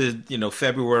prior to,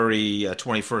 February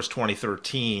 21st,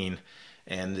 2013,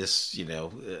 and this,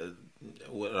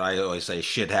 what I always say,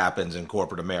 shit happens in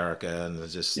corporate America, and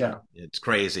it's just, Yeah. it's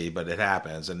crazy, but it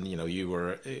happens. And, you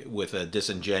were with a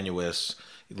disingenuous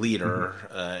leader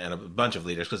and a bunch of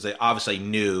leaders because they obviously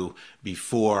knew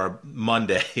before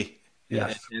Monday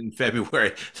Yes. in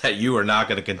February that you are not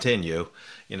going to continue,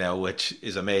 which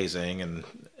is amazing and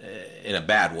in a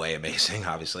bad way, amazing,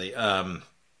 obviously.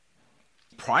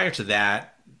 Prior to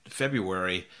that,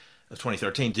 February of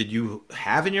 2013, did you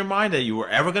have in your mind that you were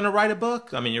ever going to write a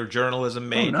book? I mean, your journalism Oh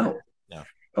major. no. No.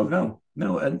 Oh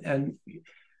no. And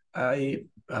I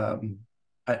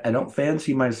I don't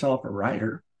fancy myself a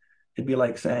writer. It'd be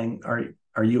like saying,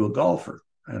 are you a golfer?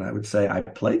 And I would say I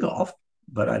play golf,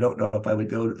 but I don't know if I would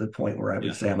go to the point where I would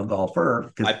Yeah. say I'm a golfer,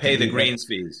 because I pay the greens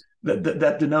fees.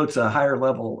 that denotes a higher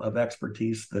level of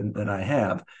expertise than I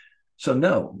have. So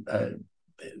no,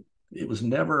 it was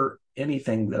never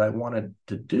anything that I wanted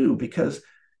to do, because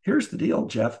here's the deal,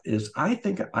 Jeff, is I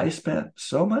think I spent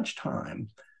so much time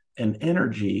and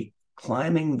energy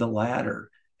climbing the ladder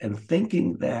and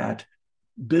thinking that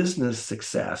business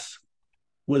success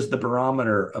was the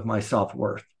barometer of my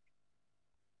self-worth.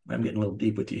 I'm getting a little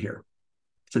deep with you here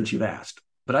since you've asked,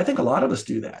 but I think a lot of us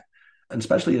do that. And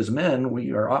especially as men,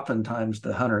 we are oftentimes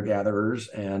the hunter-gatherers.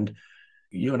 And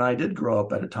you and I did grow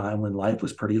up at a time when life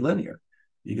was pretty linear.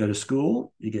 You go to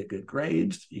school, you get good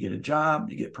grades, you get a job,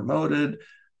 you get promoted,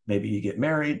 maybe you get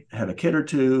married, have a kid or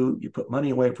two, you put money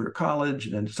away for your college,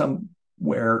 and then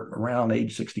somewhere around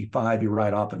age 65, you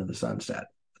ride off into the sunset,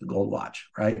 the gold watch,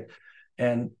 right?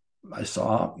 And I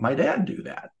saw my dad do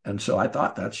that. And so I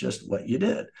thought that's just what you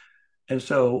did. And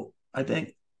so I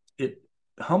think it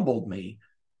humbled me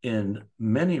in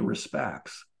many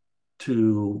respects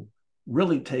to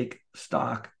really take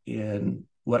stock in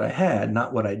what I had,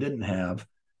 not what I didn't have.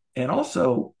 And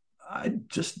also, I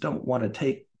just don't want to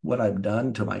take what I've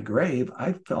done to my grave.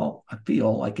 I feel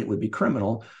like it would be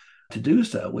criminal to do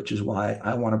so, which is why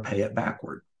I want to pay it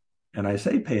backward. And I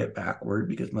say pay it backward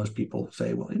because most people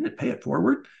say, well, isn't it pay it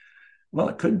forward? Well,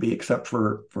 it could be, except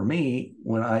for me,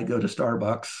 when I go to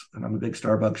Starbucks, and I'm a big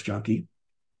Starbucks junkie,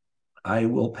 I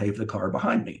will pave the car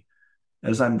behind me.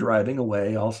 As I'm driving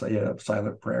away, I'll say a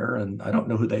silent prayer, and I don't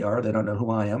know who they are. They don't know who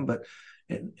I am, but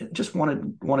it just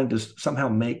wanting to somehow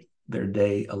make their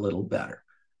day a little better.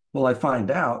 Well, I find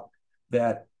out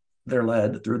that they're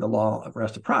led through the law of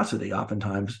reciprocity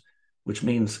oftentimes, which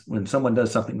means when someone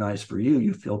does something nice for you,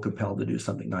 you feel compelled to do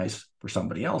something nice for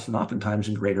somebody else, and oftentimes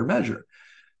in greater measure.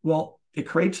 Well, it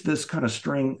creates this kind of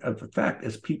string of effect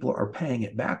as people are paying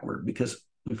it backward, because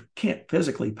we can't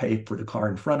physically pay for the car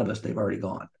in front of us. They've already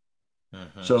gone.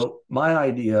 So my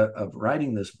idea of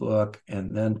writing this book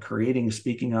and then creating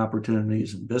speaking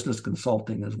opportunities and business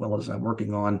consulting, as well as I'm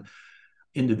working on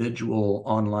individual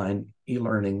online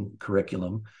e-learning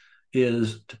curriculum,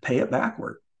 is to pay it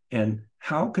backward. And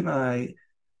how can I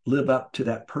live up to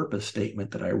that purpose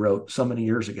statement that I wrote so many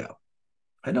years ago?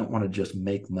 I don't want to just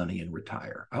make money and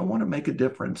retire. I want to make a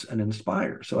difference and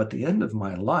inspire. So at the end of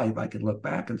my life, I can look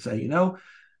back and say,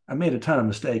 I made a ton of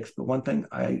mistakes, but one thing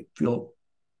I feel,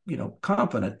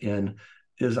 confident in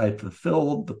is I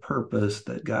fulfilled the purpose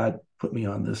that God put me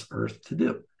on this earth to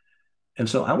do. And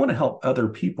so I want to help other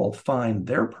people find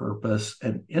their purpose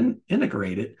and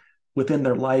integrate it within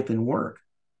their life and work.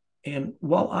 And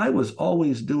while I was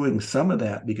always doing some of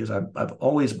that, because I've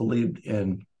always believed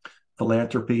in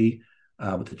philanthropy,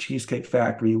 with the Cheesecake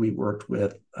Factory, we worked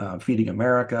with Feeding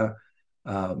America.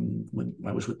 When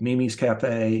I was with Mimi's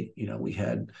Cafe, we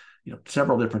had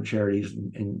several different charities,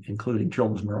 including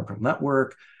Children's Miracle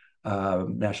Network,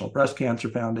 National Breast Cancer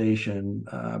Foundation.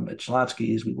 At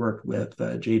Schlotsky's, we worked with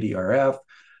JDRF,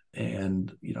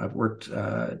 and I've worked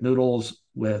Noodles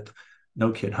with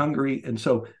No Kid Hungry. And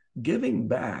so giving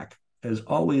back has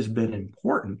always been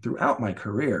important throughout my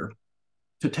career,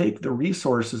 to take the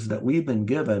resources that we've been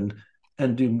given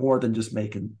and do more than just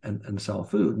make and sell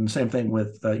food. And same thing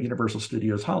with Universal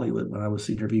Studios Hollywood. When I was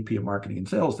Senior VP of Marketing and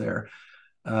Sales there,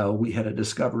 we had a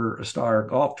Discover a Star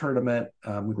golf tournament.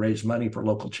 We raised money for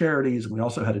local charities. We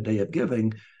also had a day of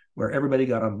giving where everybody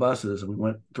got on buses, and we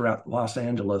went throughout Los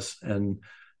Angeles and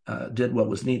did what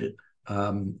was needed,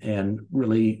 and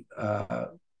really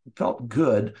felt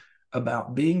good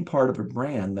about being part of a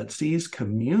brand that sees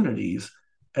communities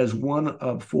as one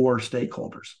of four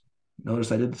stakeholders.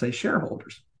 Notice I didn't say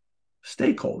shareholders,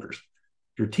 stakeholders,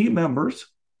 your team members,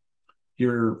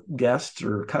 your guests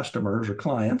or customers or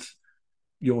clients,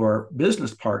 your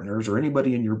business partners or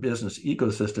anybody in your business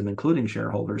ecosystem, including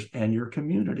shareholders, and your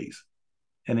communities.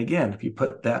 And again, if you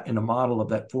put that in a model of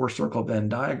that four-circle Venn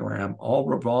diagram, all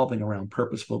revolving around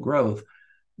purposeful growth,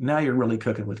 now you're really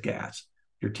cooking with gas.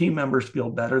 Your team members feel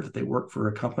better that they work for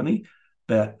a company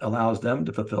that allows them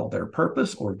to fulfill their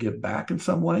purpose or give back in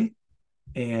some way.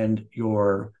 And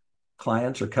your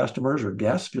clients or customers or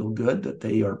guests feel good that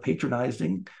they are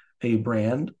patronizing a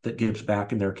brand that gives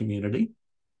back in their community.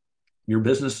 Your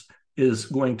business is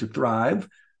going to thrive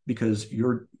because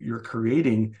you're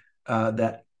creating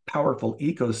that powerful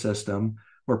ecosystem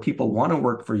where people want to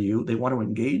work for you. They want to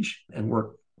engage and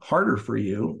work harder for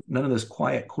you. None of this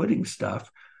quiet quitting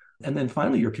stuff. And then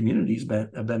finally, your communities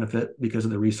benefit because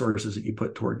of the resources that you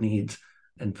put toward needs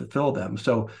and fulfill them.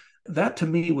 So that to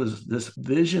me was this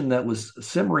vision that was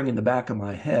simmering in the back of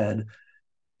my head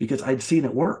because I'd seen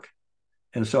it work.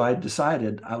 And so I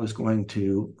decided I was going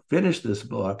to finish this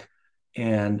book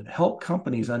and help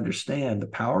companies understand the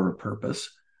power of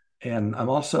purpose. And I'm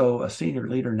also a senior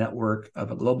leader network of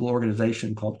a global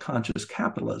organization called Conscious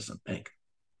Capitalism, Inc.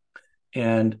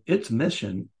 And its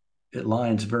mission, it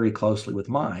aligns very closely with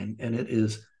mine, and it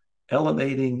is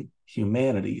elevating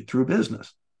humanity through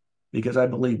business, because I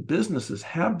believe businesses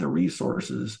have the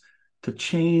resources to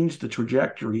change the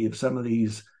trajectory of some of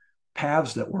these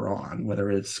paths that we're on,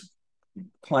 whether it's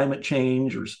climate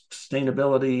change or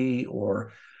sustainability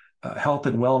or health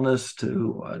and wellness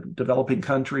to developing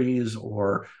countries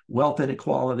or wealth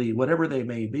inequality, whatever they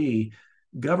may be.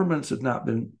 Governments have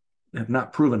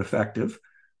not proven effective.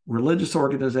 Religious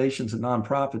organizations and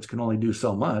nonprofits can only do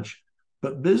so much,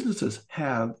 but businesses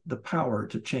have the power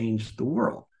to change the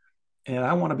world. And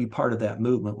I want to be part of that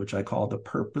movement, which I call the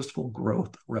Purposeful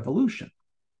Growth Revolution.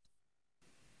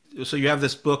 So you have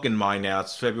this book in mind now.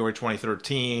 It's February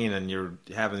 2013, and you're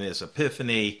having this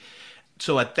epiphany.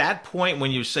 So at that point,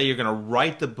 when you say you're going to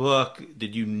write the book,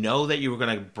 did you know that you were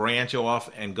going to branch off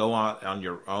and go on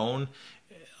your own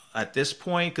at this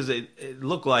point? Because it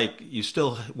looked like you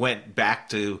still went back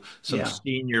to some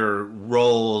senior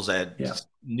roles at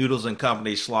Noodles and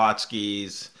Company,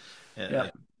 Slotsky's. Yeah.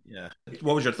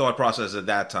 What was your thought process at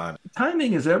that time?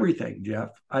 Timing is everything, Jeff.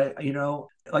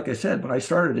 Like I said, when I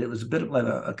started, it was a bit of like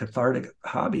a cathartic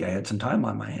hobby. I had some time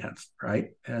on my hands, right?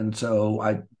 And so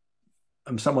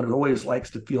I'm someone who always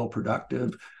likes to feel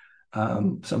productive,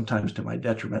 sometimes to my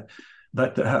detriment.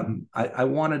 But I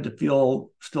wanted to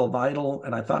feel still vital,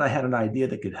 and I thought I had an idea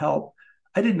that could help.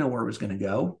 I didn't know where it was going to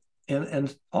go.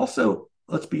 And also,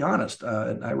 let's be honest,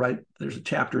 there's a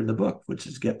chapter in the book, which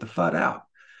is Get the FUD Out.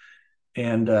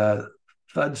 And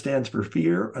FUD stands for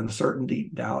fear,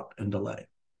 uncertainty, doubt, and delay.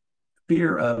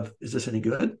 Fear of, is this any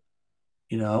good?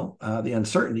 The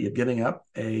uncertainty of giving up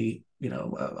a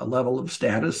level of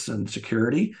status and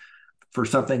security for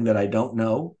something that I don't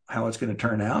know how it's going to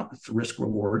turn out. It's a risk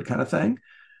reward kind of thing.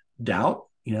 Doubt,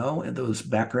 and those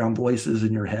background voices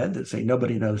in your head that say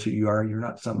nobody knows who you are. You're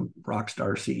not some rock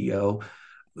star CEO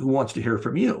who wants to hear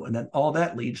from you. And then all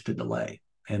that leads to delay.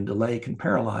 And delay can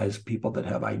paralyze people that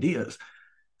have ideas.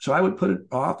 So I would put it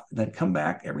off and then come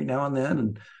back every now and then,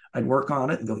 and I'd work on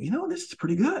it and go, this is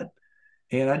pretty good.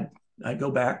 And I'd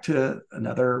go back to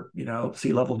another,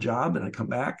 C-level job, and I'd come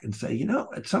back and say,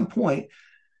 at some point,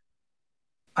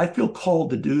 I feel called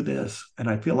to do this, and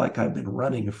I feel like I've been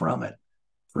running from it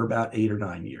for about 8 or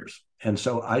 9 years. And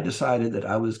so I decided that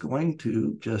I was going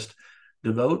to just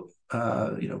devote,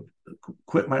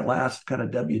 quit my last kind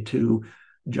of W-2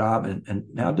 job and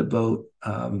now devote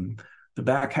the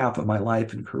back half of my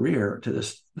life and career to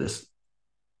this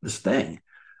thing.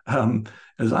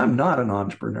 As I'm not an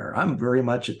entrepreneur, I'm very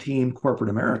much a team corporate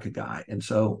America guy. And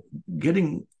so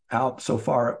getting out so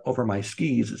far over my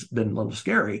skis has been a little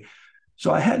scary.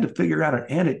 So I had to figure out an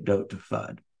antidote to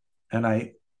FUD. And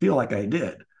I feel like I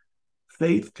did.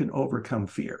 Faith can overcome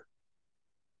fear.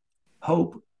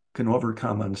 Hope can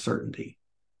overcome uncertainty.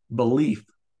 Belief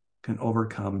can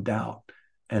overcome doubt.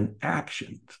 And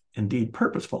action, indeed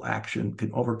purposeful action,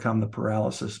 can overcome the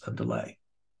paralysis of delay.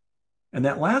 And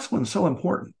that last one's so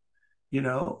important.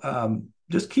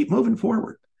 Just keep moving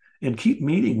forward and keep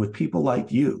meeting with people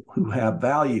like you who have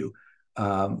value,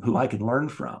 who I can learn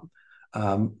from.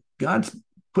 God's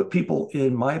put people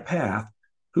in my path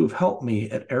who've helped me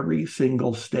at every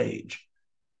single stage,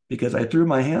 because I threw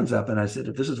my hands up and I said,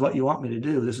 if this is what you want me to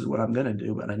do, this is what I'm going to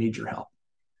do, but I need your help.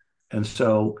 And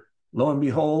so lo and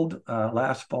behold,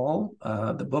 last fall,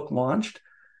 the book launched.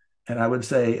 And I would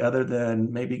say, other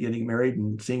than maybe getting married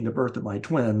and seeing the birth of my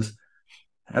twins,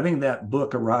 having that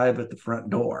book arrive at the front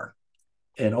door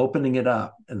and opening it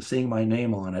up and seeing my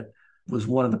name on it was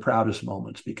one of the proudest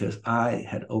moments, because I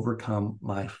had overcome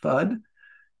my FUD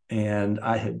and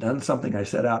I had done something I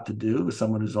set out to do. As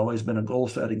someone who's always been a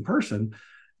goal-setting person,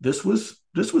 this was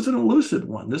an elusive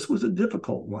one. This was a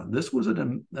difficult one. This was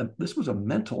a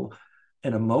mental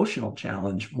and emotional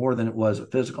challenge more than it was a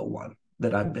physical one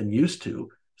that I've been used to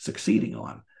succeeding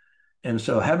on. And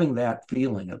so having that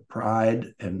feeling of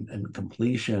pride and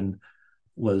completion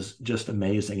was just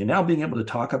amazing. And now being able to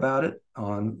talk about it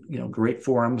on, great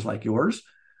forums like yours,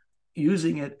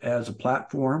 using it as a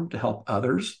platform to help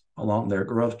others along their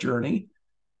growth journey,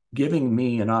 giving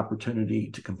me an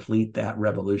opportunity to complete that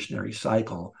revolutionary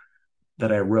cycle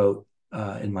that I wrote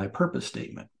in my purpose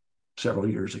statement several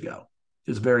years ago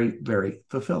is very, very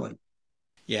fulfilling.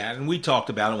 Yeah, and we talked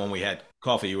about it when we had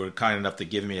coffee. You were kind enough to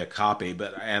give me a copy,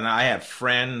 and I have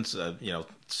friends,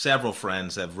 several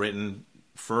friends have written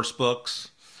first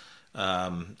books,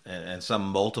 and some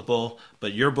multiple.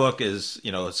 But your book is,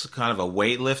 it's kind of a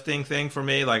weightlifting thing for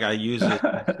me. Like I use it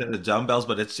instead of dumbbells,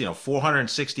 but it's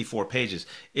 464 pages.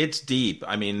 It's deep.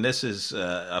 I mean, this is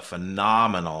a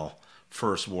phenomenal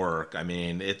first work. I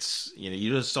mean, it's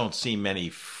you just don't see many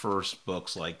first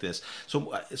books like this.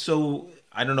 So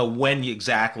I don't know when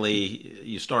exactly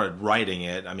you started writing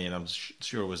it. I mean, I'm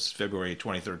sure it was February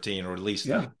 2013, or at least.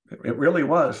 Yeah, it really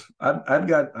was. I've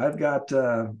got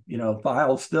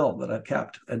files still that I've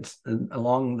kept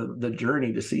along the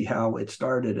journey to see how it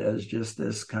started as just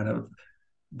this kind of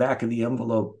back of the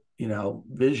envelope,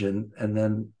 vision, and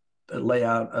then a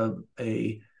layout of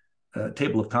a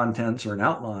table of contents or an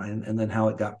outline, and then how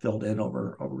it got filled in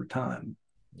over time.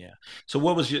 Yeah. So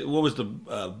what was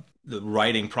the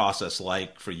writing process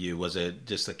like for you? Was it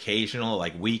just occasional,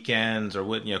 like weekends, or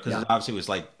what? Because it obviously was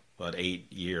like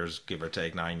 8 years, give or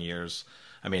take 9 years.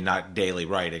 I mean, not daily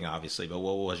writing, obviously, but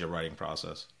what was your writing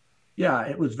process? Yeah,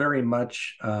 it was very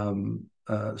much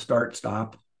start,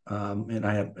 stop, and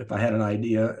if I had an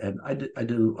idea, and I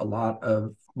do a lot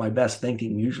of my best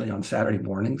thinking usually on Saturday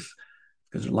mornings,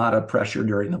 because there's a lot of pressure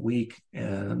during the week,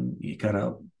 and you kind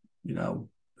of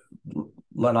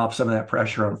let off some of that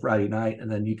pressure on Friday night, and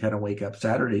then you kind of wake up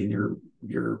Saturday and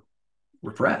you're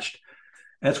refreshed.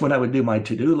 That's when I would do my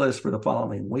to-do list for the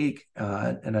following week,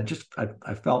 and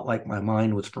I felt like my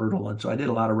mind was fertile, and so I did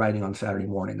a lot of writing on Saturday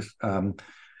mornings.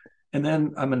 And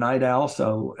then I'm a night owl,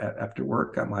 so after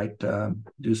work I might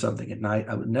do something at night.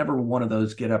 I was never one of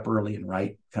those get up early and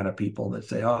write kind of people that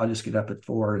say, "Oh, I'll just get up at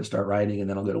 4 and start writing, and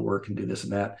then I'll go to work and do this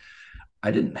and that."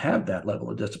 I didn't have that level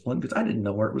of discipline because I didn't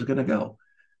know where it was going to go.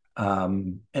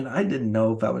 And I didn't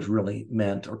know if I was really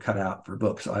meant or cut out for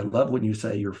books. So I love when you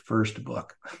say your first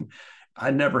book.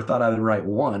 I never thought I would write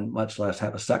one, much less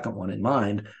have a second one in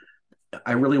mind.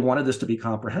 I really wanted this to be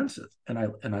comprehensive. And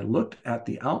I looked at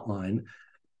the outline,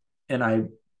 and I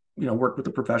worked with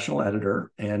a professional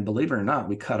editor, and believe it or not,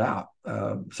 we cut out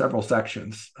several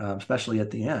sections, especially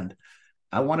at the end.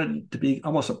 I wanted it to be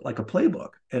almost like a playbook.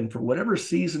 And for whatever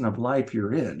season of life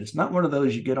you're in, it's not one of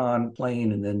those you get on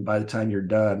plane and then by the time you're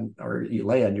done, or you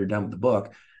land, you're done with the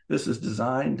book. This is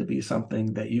designed to be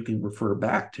something that you can refer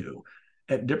back to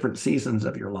at different seasons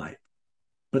of your life.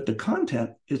 But the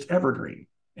content is evergreen.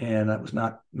 And that was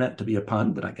not meant to be a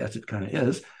pun, but I guess it kind of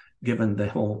is, given the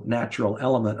whole natural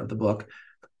element of the book.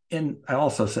 And I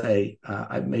also say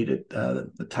I've made it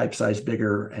the type size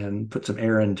bigger and put some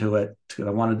air into it because I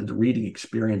wanted the reading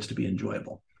experience to be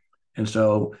enjoyable. And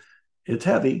so it's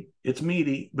heavy, it's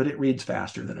meaty, but it reads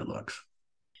faster than it looks.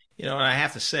 And I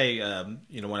have to say,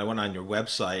 when I went on your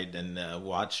website and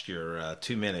watched your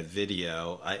 2-minute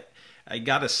video, I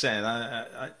got to say,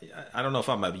 I don't know if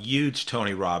I'm a huge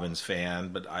Tony Robbins fan,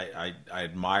 but I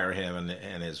admire him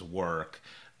and his work.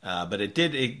 But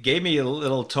it gave me a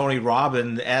little Tony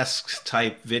Robbins-esque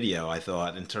type video, I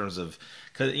thought, in terms of,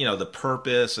 the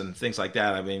purpose and things like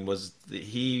that. I mean, was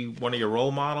he one of your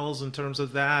role models in terms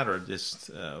of that, or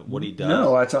just what he does?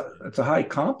 No, it's a high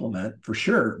compliment for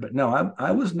sure. But no,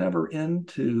 I was never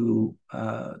into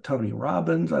Tony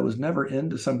Robbins. I was never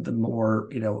into some of the more,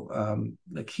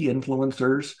 the key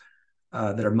influencers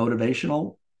that are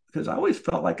motivational, because I always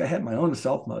felt like I had my own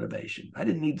self-motivation. I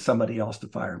didn't need somebody else to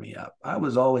fire me up. I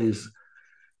was always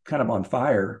kind of on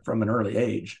fire from an early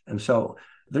age. And so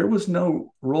there was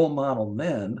no role model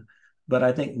then. But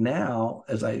I think now,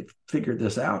 as I figured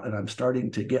this out and I'm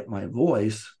starting to get my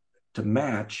voice to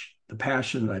match the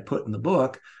passion that I put in the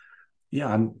book,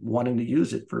 I'm wanting to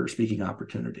use it for speaking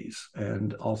opportunities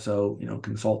and also,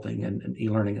 consulting and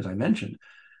e-learning, as I mentioned.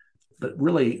 But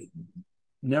really,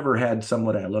 never had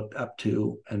someone I looked up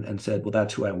to and said, well,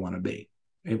 that's who I want to be.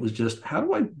 It was just, how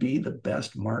do I be the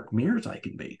best Mark Mears I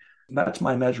can be? That's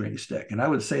my measuring stick. And I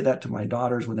would say that to my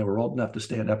daughters when they were old enough to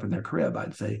stand up in their crib.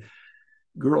 I'd say,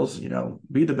 girls,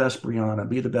 be the best Brianna,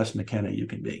 be the best McKenna you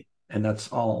can be. And that's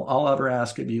all I'll ever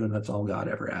ask of you. And that's all God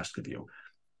ever asked of you.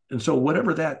 And so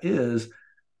whatever that is,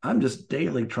 I'm just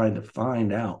daily trying to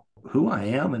find out who I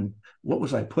am and what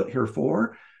was I put here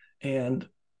for. And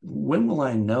when will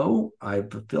I know I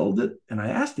fulfilled it? And I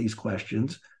ask these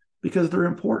questions because they're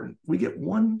important. We get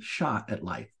one shot at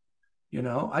life.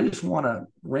 I just want to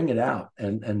wring it out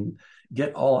and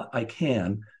get all I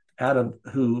can out of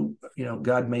who,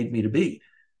 God made me to be.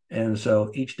 And so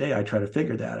each day I try to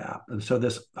figure that out. And so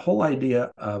this whole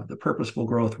idea of the purposeful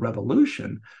growth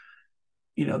revolution,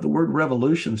 the word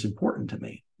revolution is important to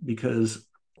me because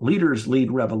leaders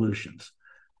lead revolutions,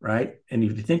 right? And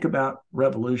if you think about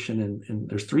revolution, and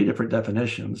there's three different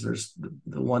definitions. There's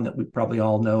the one that we probably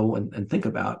all know and think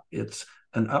about. It's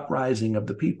an uprising of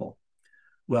the people.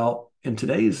 Well, in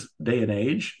today's day and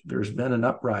age, there's been an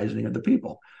uprising of the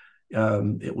people.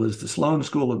 It was the Sloan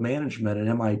School of Management at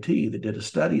MIT that did a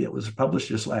study that was published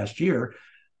just last year.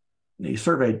 They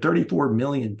surveyed 34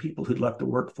 million people who'd left the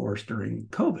workforce during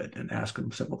COVID and asked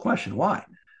them a simple question, why?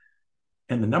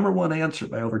 And the number one answer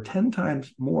by over 10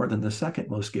 times more than the second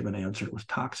most given answer was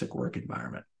toxic work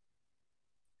environment.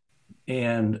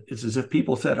 And it's as if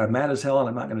people said, I'm mad as hell and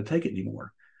I'm not going to take it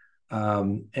anymore.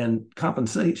 And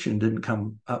compensation didn't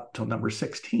come up till number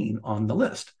 16 on the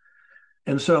list.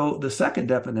 And so the second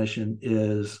definition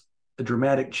is a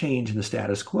dramatic change in the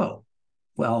status quo.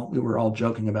 Well, we were all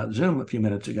joking about Zoom a few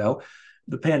minutes ago.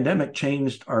 The pandemic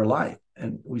changed our life.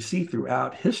 And we see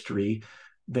throughout history,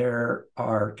 there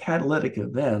are catalytic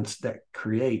events that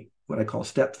create what I call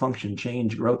step function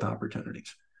change growth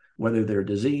opportunities, whether they're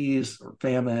disease or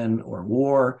famine or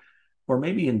war, or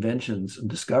maybe inventions and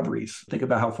discoveries. Think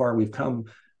about how far we've come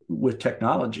with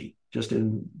technology just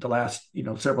in the last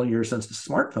several years since the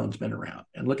smartphone's been around,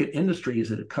 and look at industries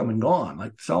that have come and gone,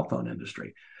 like the cell phone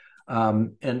industry.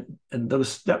 And those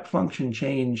step function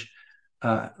change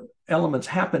elements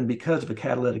happen because of a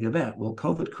catalytic event. Well,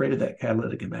 COVID created that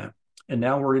catalytic event. And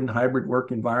now we're in hybrid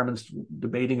work environments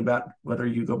debating about whether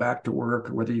you go back to work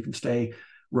or whether you can stay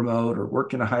remote or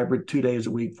work in a hybrid 2 days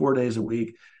a week, 4 days a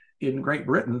week. In Great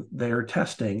Britain, they're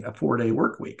testing a 4-day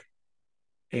work week.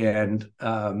 And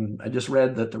I just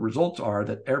read that the results are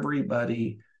that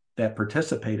everybody that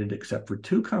participated, except for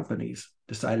 2 companies,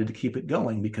 decided to keep it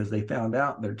going because they found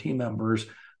out their team members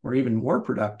were even more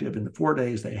productive in the 4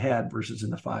 days they had versus in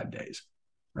the 5 days,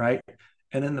 right?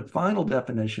 And then the final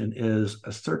definition is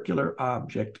a circular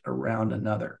object around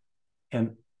another.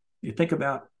 And you think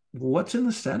about what's in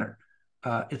the center.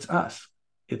 It's us.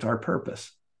 It's our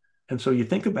purpose. And so you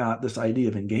think about this idea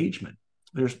of engagement.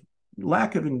 There's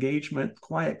lack of engagement,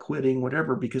 quiet quitting,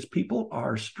 whatever, because people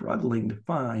are struggling to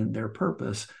find their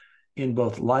purpose in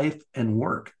both life and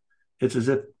work. It's as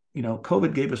if,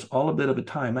 COVID gave us all a bit of a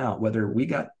timeout, whether we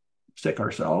got sick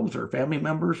ourselves or family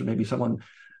members, or maybe someone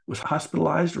was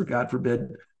hospitalized or, God forbid,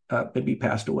 maybe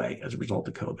passed away as a result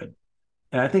of COVID.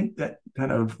 And I think that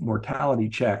kind of mortality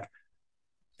check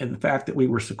and the fact that we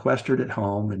were sequestered at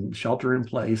home and shelter in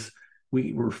place,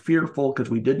 we were fearful because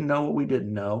we didn't know what we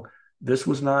didn't know. This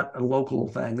was not a local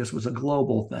thing. This was a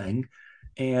global thing.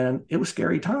 And it was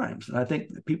scary times. And I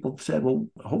think that people said, well,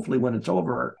 hopefully when it's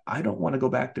over, I don't want to go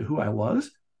back to who I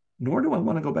was, nor do I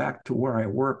want to go back to where I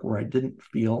work, where I didn't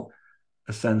feel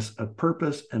a sense of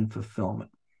purpose and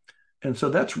fulfillment. And so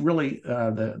that's really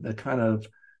the kind of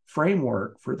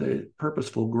framework for the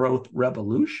purposeful growth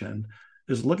revolution,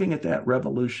 is looking at that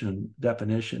revolution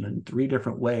definition in 3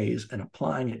 different ways and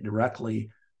applying it directly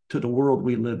to the world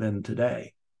we live in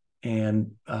today,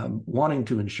 and wanting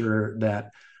to ensure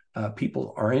that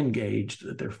people are engaged,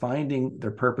 that they're finding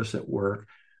their purpose at work,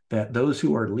 that those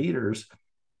who are leaders,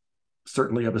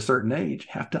 certainly of a certain age,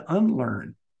 have to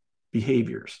unlearn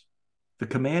behaviors. The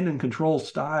command and control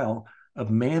style of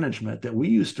management that we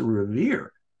used to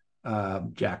revere,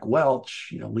 Jack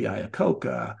Welch, Lee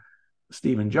Iacocca,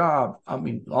 Stephen Jobs,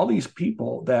 all these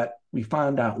people that we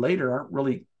find out later aren't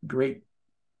really great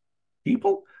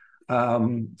people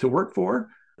to work for.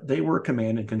 They were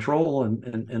command and control,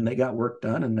 and they got work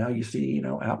done. And now you see,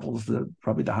 Apple's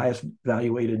probably the highest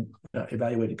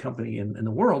evaluated company in the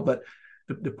world. But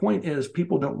the point is,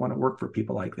 people don't want to work for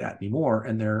people like that anymore.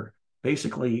 And they're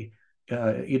basically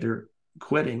either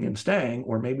quitting and staying,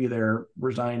 or maybe they're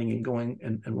resigning and going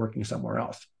and working somewhere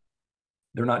else.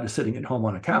 They're not just sitting at home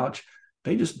on a couch.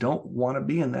 They just don't want to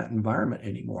be in that environment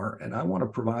anymore. And I want to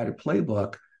provide a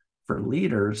playbook for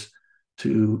leaders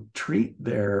to treat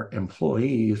their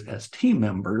employees as team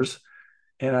members.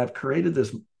 And I've created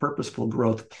this purposeful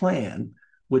growth plan,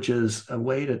 which is a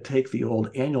way to take the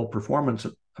old annual performance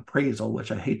appraisal,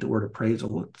 which I hate the word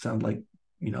appraisal. It sounds like,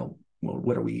 well,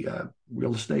 what are we,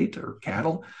 real estate or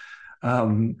cattle?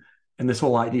 And this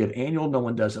whole idea of annual, no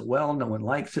one does it well, no one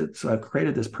likes it. So I've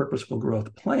created this purposeful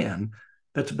growth plan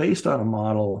that's based on a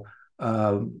model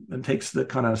and takes the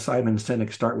kind of Simon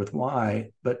Sinek start with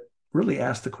why, but really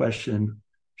asks the question,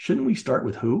 shouldn't we start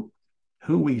with who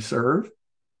we serve?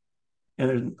 And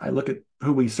then I look at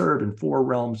who we serve in 4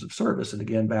 realms of service. And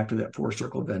again, back to that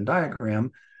 4-circle Venn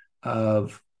diagram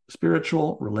of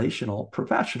spiritual, relational,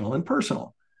 professional, and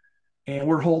personal. And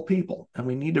we're whole people, and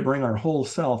we need to bring our whole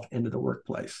self into the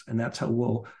workplace. And that's how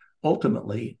we'll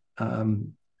ultimately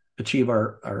achieve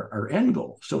our end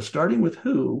goal. So starting with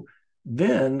who,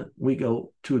 then we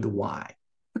go to the why.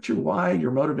 What's your why,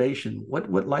 your motivation? What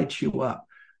lights you up?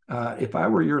 If I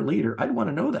were your leader, I'd want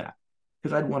to know that,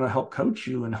 because I'd want to help coach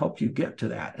you and help you get to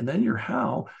that. And then your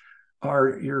how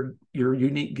are your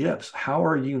unique gifts. How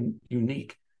are you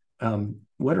unique?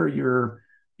 What are your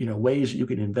ways that you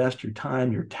can invest your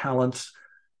time, your talents,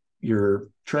 your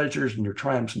treasures, and your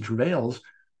triumphs and travails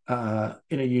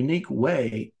in a unique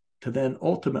way to then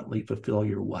ultimately fulfill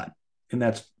your what? And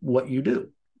that's what you do.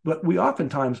 But we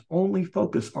oftentimes only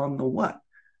focus on the what.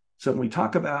 So when we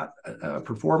talk about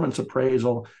performance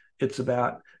appraisal, it's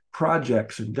about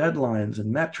projects and deadlines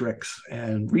and metrics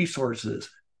and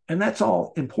resources. And that's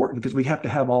all important because we have to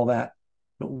have all that.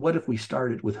 But what if we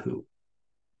started with who?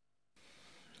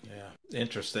 Yeah,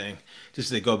 interesting. Just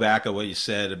to go back on what you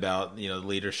said about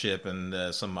leadership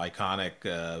and some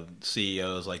iconic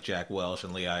CEOs like Jack Welch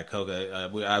and Lee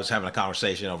Iacocca. I was having a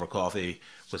conversation over coffee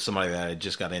with somebody that I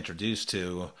just got introduced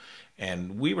to,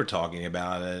 and we were talking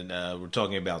about it. We're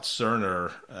talking about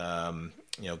Cerner.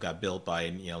 Got built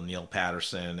by Neil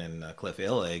Patterson and Cliff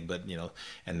Illig, but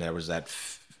and there was that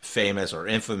famous or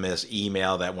infamous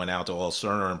email that went out to all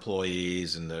Cerner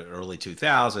employees in the early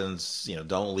 2000s.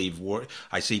 Don't leave work.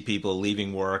 I see people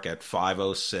leaving work at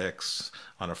 5:06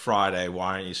 on a Friday.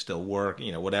 Why aren't you still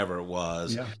working? Whatever it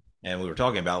was. Yeah. And we were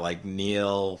talking about like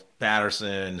Neil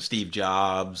Patterson, Steve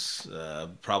Jobs,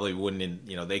 probably wouldn't.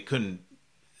 They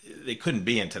couldn't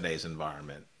be in today's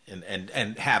environment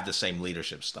and have the same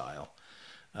leadership style.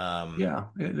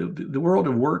 The world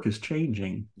of work is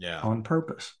changing on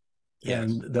purpose. Yes.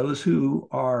 And those who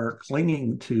are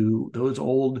clinging to those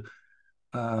old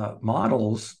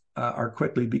models are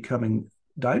quickly becoming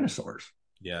dinosaurs.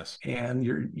 Yes. And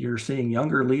you're seeing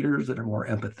younger leaders that are more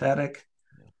empathetic.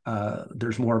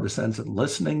 There's more of a sense of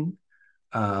listening.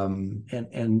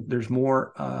 And there's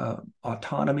more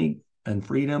autonomy and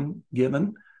freedom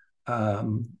given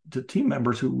to team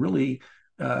members who really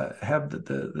have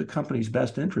the company's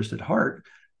best interest at heart,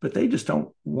 but they just don't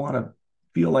want to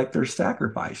feel like they're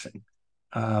sacrificing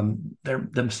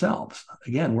themselves.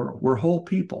 Again, we're whole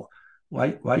people.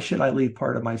 Why should I leave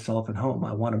part of myself at home?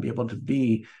 I want to be able to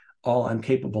be all I'm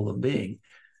capable of being.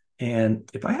 And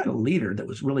if I had a leader that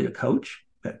was really a coach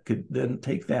that could then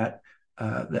take that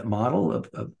model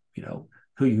of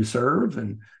who you serve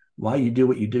and why you do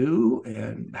what you do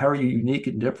and how are you unique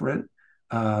and different,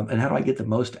 and how do I get the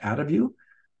most out of you?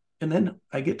 And then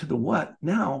I get to the what.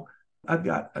 Now I've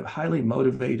got a highly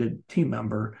motivated team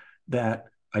member that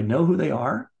I know who they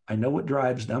are. I know what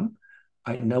drives them.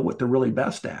 I know what they're really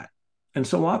best at. And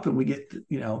so often we get,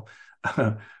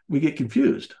 we get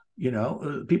confused.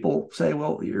 People say,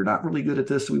 well, you're not really good at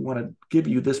this. So we want to give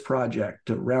you this project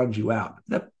to round you out.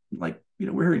 That, we're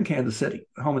here in Kansas City,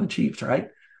 home of the Chiefs, right?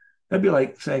 That'd be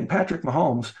like saying, Patrick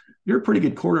Mahomes, you're a pretty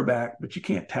good quarterback, but you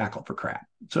can't tackle for crap.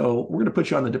 So we're going to put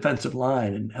you on the defensive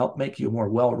line and help make you a more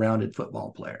well-rounded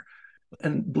football player.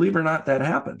 And believe it or not, that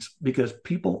happens because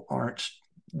people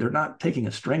they're not taking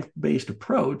a strength-based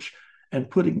approach and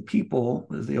putting people,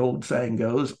 as the old saying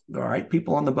goes, the right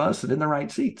people on the bus and in the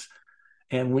right seats.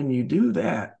 And when you do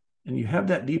that and you have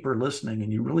that deeper listening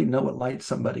and you really know what lights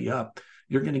somebody up,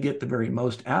 you're going to get the very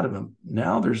most out of them.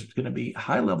 Now there's going to be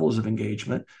high levels of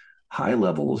engagement, high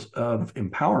levels of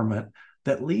empowerment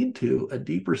that lead to a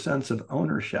deeper sense of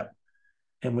ownership.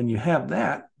 And when you have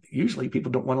that, usually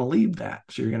people don't want to leave that.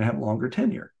 So you're going to have longer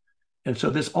tenure. And so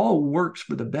this all works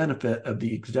for the benefit of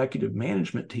the executive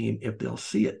management team if they'll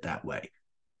see it that way,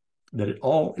 that it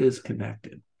all is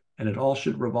connected and it all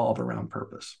should revolve around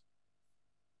purpose.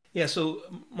 Yeah, so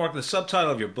Mark, the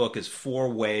subtitle of your book is 4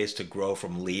 Ways to Grow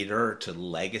from Leader to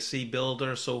Legacy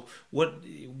Builder. So what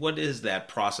is that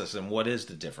process and what is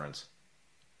the difference?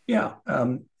 Yeah,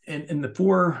 and the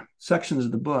 4 sections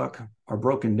of the book are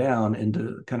broken down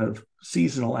into kind of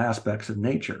seasonal aspects of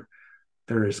nature.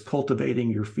 There is cultivating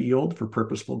your field for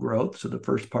purposeful growth. So the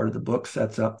first part of the book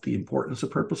sets up the importance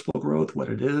of purposeful growth, what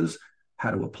it is,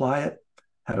 how to apply it,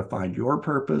 how to find your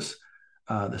purpose.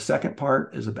 The second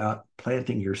part is about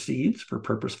planting your seeds for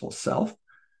purposeful self.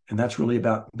 And that's really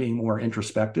about being more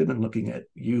introspective and looking at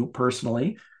you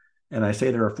personally. And I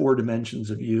say there are 4 dimensions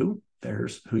of you.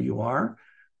 There's who you are,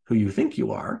 who you think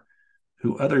you are,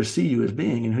 who others see you as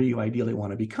being, and who you ideally want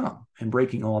to become, and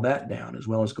breaking all that down, as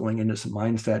well as going into some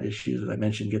mindset issues, as I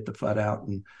mentioned, get the FUD out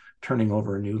and turning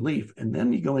over a new leaf. And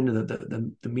then you go into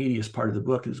the meatiest part of the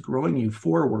book is growing you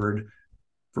forward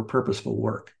for purposeful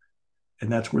work.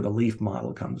 And that's where the leaf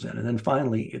model comes in. And then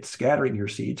finally, it's scattering your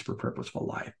seeds for purposeful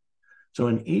life. So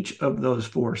in each of those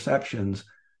 4 sections,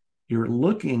 you're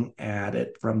looking at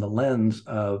it from the lens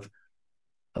of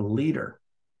a leader.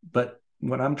 But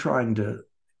what I'm trying to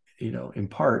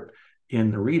impart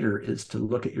in the reader is to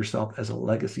look at yourself as a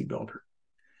legacy builder,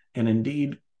 and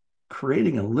indeed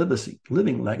creating a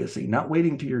living legacy, not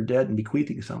waiting till you're dead and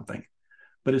bequeathing something.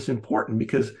 But it's important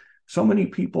because so many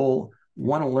people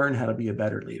want to learn how to be a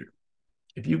better leader.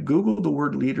 If you Google the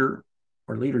word leader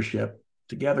or leadership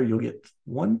together, you'll get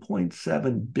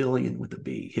 1.7 billion with a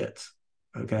B hits.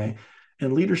 Okay.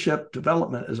 And leadership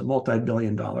development is a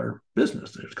multi-billion-dollar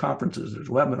business. There's conferences, there's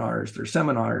webinars, there's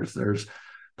seminars, there's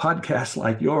podcasts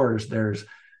like yours, there's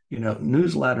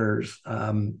newsletters,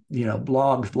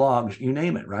 blogs, you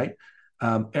name it, right?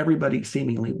 Everybody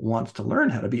seemingly wants to learn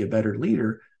how to be a better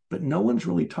leader, but no one's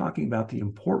really talking about the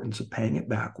importance of paying it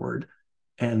backward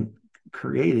and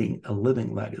creating a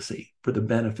living legacy for the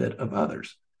benefit of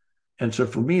others. And so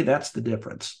for me, that's the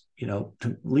difference.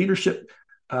 Leadership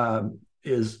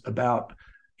is about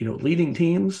leading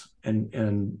teams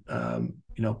and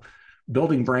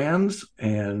building brands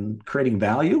and creating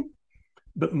value.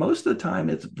 But most of the time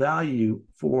it's value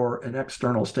for an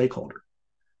external stakeholder,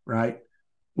 right?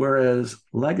 Whereas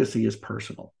legacy is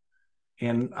personal.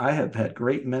 And I have had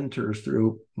great mentors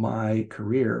through my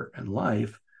career and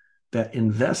life that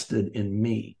invested in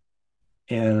me.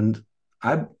 And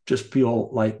I just feel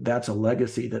like that's a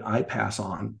legacy that I pass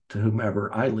on to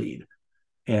whomever I lead,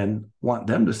 and want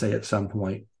them to say at some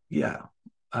point, yeah,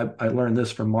 I learned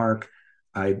this from Mark.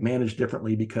 I manage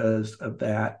differently because of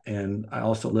that. And I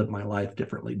also live my life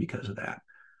differently because of that.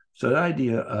 So the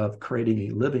idea of creating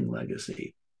a living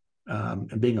legacy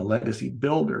and being a legacy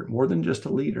builder, more than just a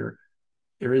leader,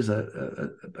 there is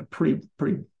a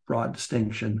pretty broad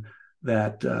distinction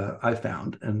that I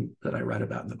found and that I write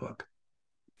about in the book.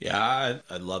 Yeah,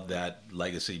 I love that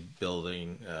legacy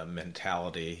building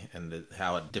mentality and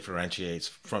how it differentiates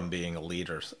from being a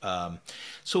leader.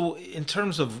 So in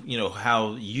terms of,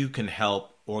 how you can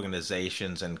help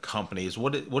organizations and companies,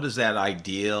 what does that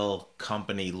ideal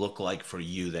company look like for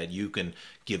you that you can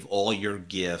give all your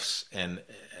gifts and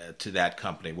to that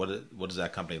company? What does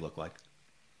that company look like?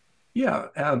 Yeah,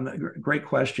 great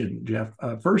question, Jeff.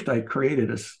 First, I created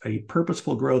a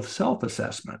purposeful growth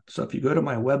self-assessment. So if you go to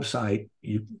my website,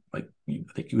 I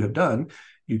think you have done,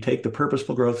 you take the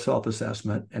purposeful growth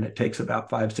self-assessment, and it takes about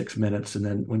 5-6 minutes. And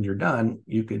then when you're done,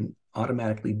 you can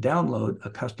automatically download a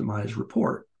customized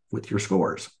report with your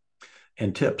scores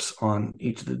and tips on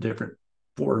each of the different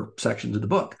 4 sections of the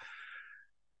book.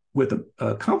 With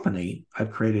a company,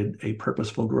 I've created a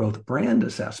purposeful growth brand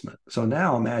assessment. So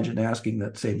now imagine asking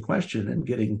that same question and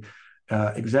getting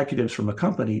executives from a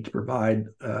company to provide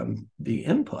the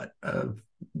input of,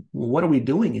 well, what are we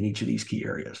doing in each of these key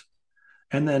areas?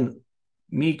 And then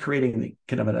me creating the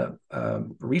kind of a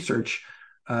research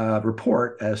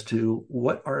report as to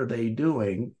what are they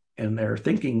doing and their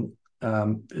thinking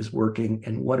is working,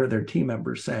 and what are their team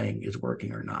members saying is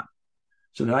working or not.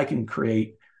 So that I can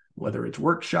create, whether it's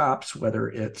workshops, whether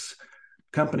it's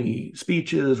company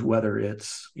speeches, whether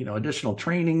it's additional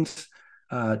trainings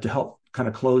to help kind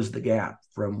of close the gap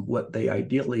from what they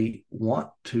ideally want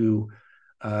to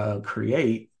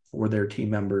create for their team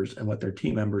members and what their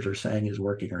team members are saying is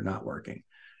working or not working.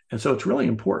 And so it's really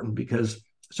important because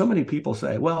so many people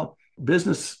say, well,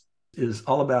 business is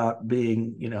all about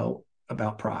being,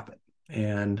 about profit.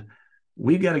 And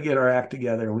we've got to get our act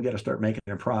together and we got to start making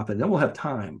a profit. Then we'll have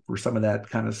time for some of that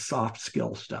kind of soft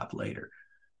skill stuff later.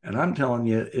 And I'm telling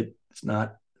you, it's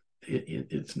not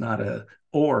a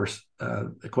or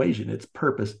equation. It's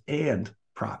purpose and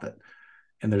profit.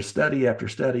 And there's study after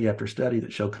study after study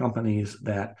that show companies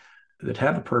that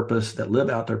have a purpose, that live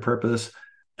out their purpose,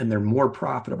 and they're more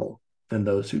profitable than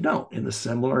those who don't in the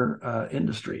similar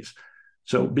industries.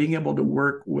 So being able to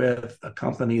work with a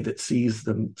company that sees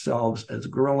themselves as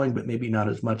growing, but maybe not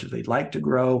as much as they'd like to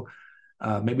grow.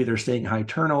 Maybe they're seeing high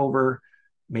turnover.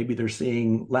 Maybe they're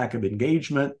seeing lack of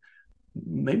engagement.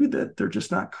 Maybe that they're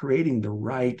just not creating the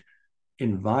right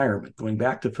environment, going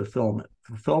back to fulfillment.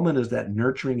 Fulfillment is that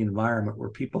nurturing environment where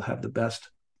people have the best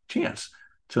chance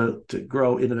to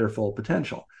grow into their full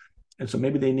potential. And so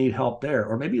maybe they need help there,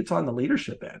 or maybe it's on the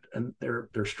leadership end and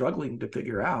they're struggling to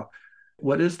figure out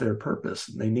what is their purpose.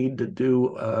 They need to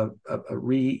do a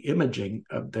re-imaging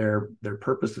of their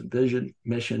purpose and vision,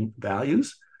 mission,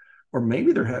 values, or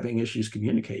maybe they're having issues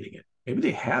communicating it. Maybe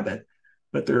they have it,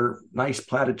 but they're nice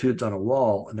platitudes on a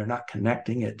wall and they're not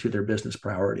connecting it to their business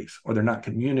priorities, or they're not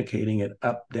communicating it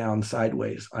up, down,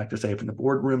 sideways, I like to say, from the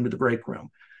boardroom to the break room.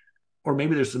 Or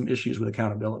maybe there's some issues with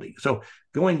accountability. So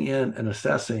going in and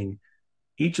assessing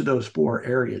each of those 4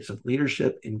 areas of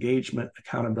leadership, engagement,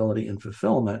 accountability, and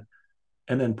fulfillment,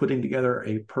 and then putting together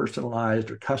a personalized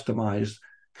or customized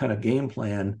kind of game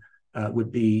plan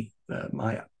would be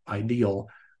my ideal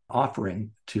offering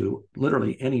to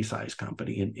literally any size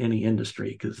company in any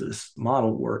industry, because this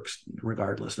model works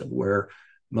regardless of where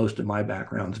most of my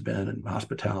background's been in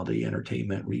hospitality,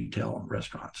 entertainment, retail, and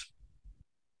restaurants.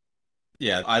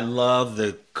 Yeah, I love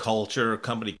the culture,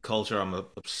 company culture. I'm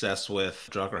obsessed with.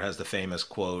 Drucker has the famous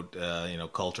quote,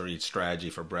 culture eats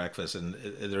strategy for breakfast. And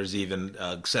there's even,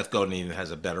 Seth Godin even has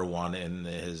a better one in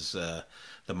his,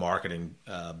 the marketing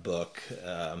book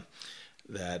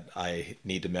that I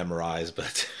need to memorize,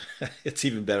 but it's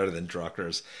even better than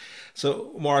Drucker's.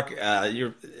 So Mark,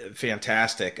 you're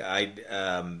fantastic. I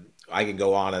can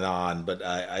go on and on, but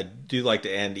I do like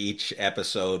to end each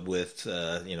episode with,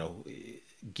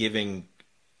 giving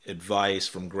advice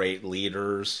from great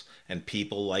leaders and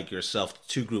people like yourself,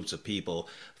 2 groups of people.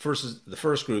 The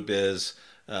first group is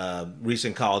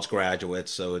recent college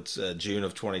graduates. So it's June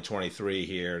of 2023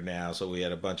 here now. So we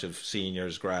had a bunch of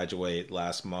seniors graduate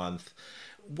last month.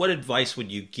 What advice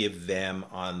would you give them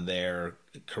on their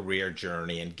career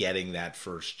journey and getting that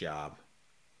first job?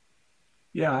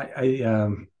 Yeah,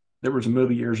 there was a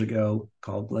movie years ago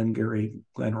called Glengarry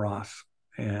Glen Ross,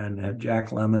 and had Jack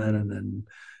Lemmon and then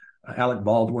Alec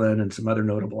Baldwin and some other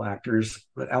notable actors.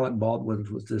 But Alec Baldwin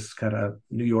was this kind of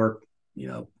New York,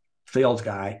 sales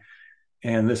guy.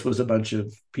 And this was a bunch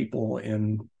of people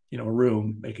in, a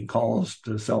room making calls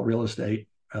to sell real estate.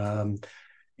 And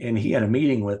he had a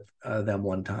meeting with them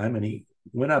one time, and he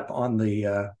went up on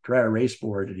the dry erase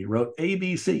board and he wrote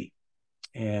ABC.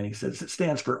 And he says, it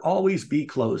stands for always be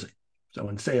closing. So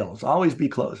in sales, always be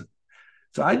closing.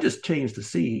 So I just changed the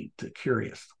C to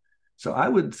curious. So I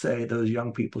would say those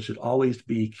young people should always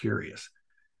be curious.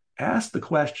 Ask the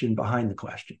question behind the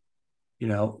question.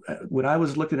 When I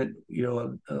was looking at,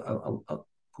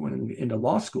 going into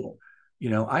law school,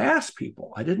 I asked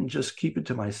people. I didn't just keep it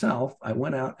to myself. I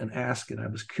went out and asked, and I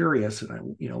was curious,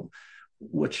 and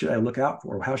what should I look out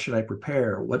for? How should I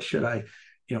prepare? What should I,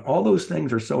 all those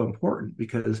things are so important,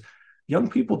 because young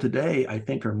people today, I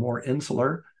think, are more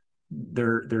insular.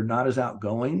 They're not as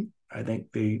outgoing. I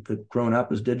think they've grown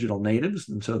up as digital natives,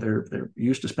 and so they're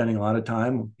used to spending a lot of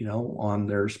time, on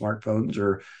their smartphones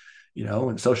or,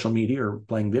 in social media or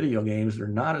playing video games. They're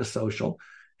not as social,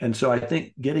 and so I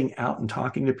think getting out and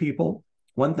talking to people.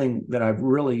 One thing that I've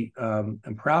really am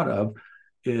proud of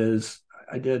is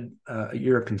I did a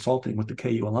year of consulting with the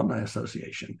KU Alumni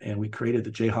Association, and we created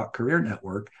the Jayhawk Career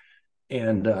Network,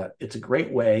 and it's a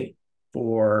great way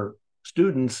for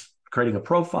students creating a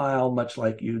profile, much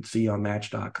like you'd see on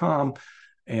Match.com,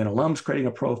 and alums creating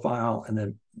a profile and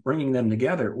then bringing them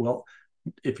together. Well,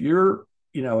 if you're,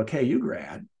 a KU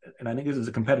grad, and I think this is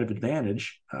a competitive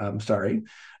advantage, you have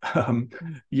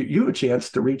a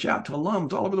chance to reach out to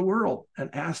alums all over the world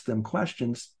and ask them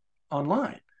questions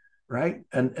online, right?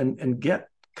 And get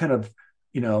kind of,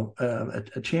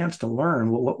 a chance to learn,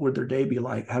 well, what would their day be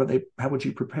like? How would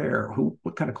you prepare?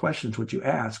 What kind of questions would you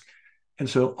ask? And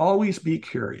so always be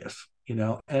curious,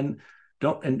 and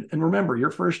remember, your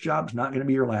first job is not going to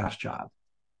be your last job.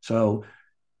 So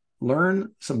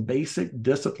learn some basic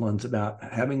disciplines about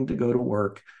having to go to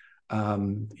work,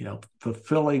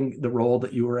 fulfilling the role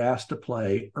that you were asked to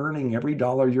play, earning every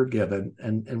dollar you're given.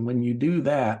 And when you do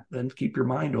that, then keep your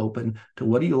mind open to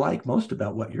what do you like most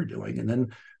about what you're doing. And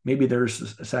then maybe there's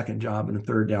a second job and a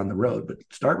third down the road, but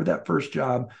start with that first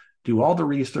job, do all the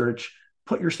research,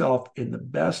 put yourself in the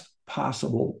best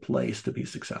possible place to be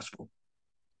successful.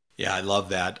 Yeah, I love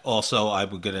that. Also,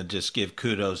 I'm going to just give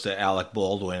kudos to Alec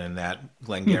Baldwin in that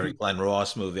Glengarry Glen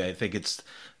Ross movie. I think it's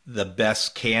the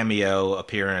best cameo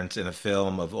appearance in a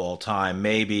film of all time,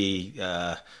 maybe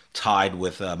tied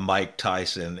with Mike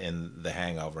Tyson in The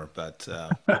Hangover. But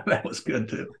that was good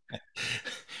too.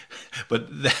 but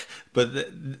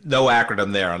no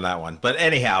acronym there on that one. But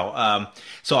anyhow,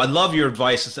 so I love your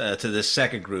advice to this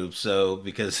second group. So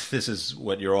because this is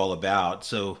what you're all about.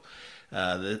 So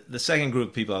The second group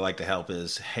of people I like to help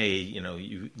is, hey,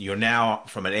 you're now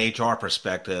from an HR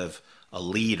perspective a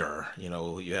leader.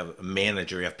 You have a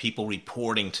manager, you have people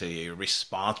reporting to you, you're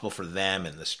responsible for them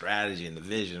and the strategy and the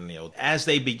vision. As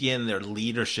they begin their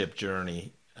leadership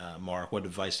journey, Mark, what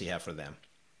advice do you have for them?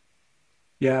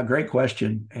 Yeah, great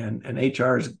question. And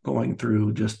HR is going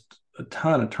through just a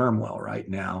ton of turmoil right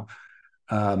now,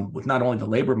 with not only the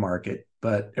labor market,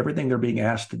 but everything they're being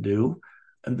asked to do.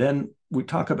 And then we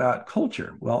talk about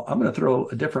culture. Well, I'm going to throw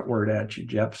a different word at you,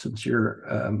 Jeff, since you're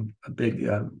a big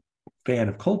fan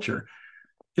of culture.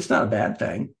 It's not a bad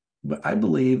thing, but I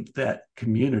believe that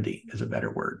community is a better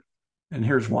word. And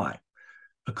here's why.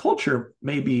 A culture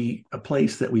may be a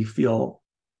place that we feel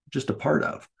just a part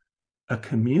of. A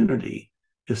community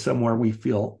is somewhere we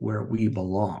feel where we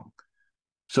belong.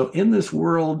 So in this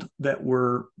world that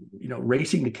we're,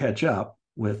 racing to catch up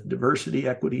with diversity,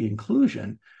 equity,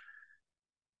 inclusion,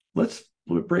 let's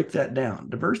break that down.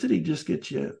 Diversity just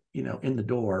gets you, in the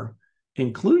door.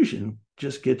 Inclusion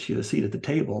just gets you a seat at the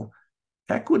table.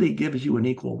 Equity gives you an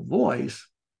equal voice.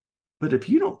 But if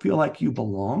you don't feel like you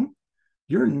belong,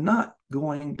 you're not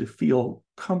going to feel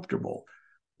comfortable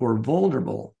or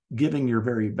vulnerable giving your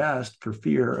very best for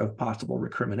fear of possible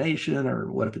recrimination, or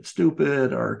what if it's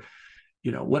stupid, or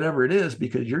whatever it is,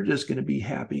 because you're just going to be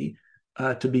happy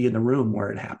to be in the room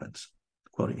where it happens,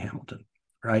 quoting Hamilton,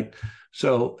 right?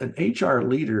 So an HR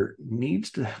leader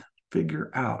needs to figure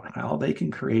out how they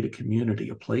can create a community,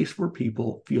 a place where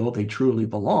people feel they truly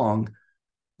belong,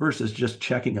 versus just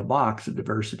checking a box of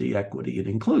diversity, equity, and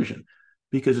inclusion.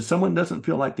 Because if someone doesn't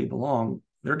feel like they belong,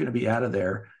 they're going to be out of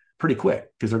there pretty quick,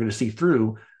 because they're going to see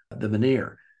through the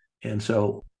veneer. And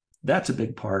so that's a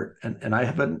big part. And I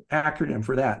have an acronym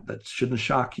for that shouldn't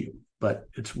shock you, but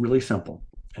it's really simple.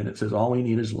 And it says all we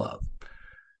need is love.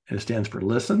 And it stands for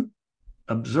listen,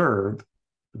 observe,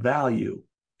 value,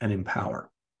 and empower.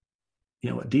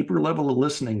 A deeper level of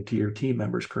listening to your team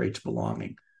members creates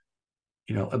belonging.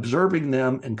 Observing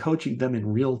them and coaching them in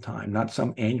real time, not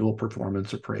some annual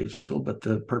performance appraisal, but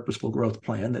the purposeful growth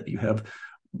plan that you have,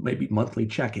 maybe monthly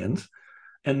check-ins.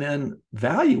 And then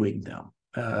valuing them,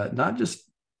 not just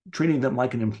treating them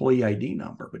like an employee ID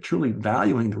number, but truly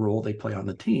valuing the role they play on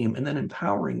the team, and then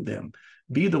empowering them.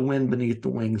 Be the wind beneath the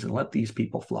wings and let these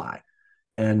people fly.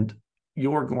 And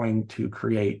you're going to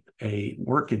create a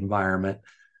work environment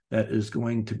that is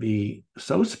going to be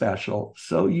so special,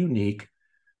 so unique,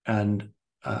 and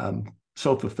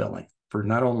so fulfilling for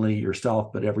not only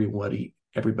yourself, but everybody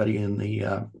in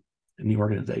the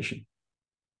organization.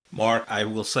 Mark, I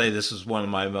will say this is one of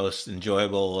my most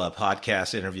enjoyable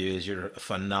podcast interviews. You're a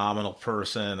phenomenal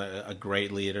person, a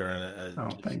great leader,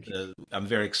 and thank you. I'm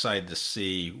very excited to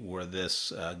see where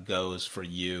this goes for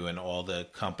you and all the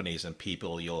companies and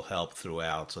people you'll help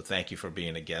throughout. So thank you for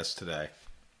being a guest today.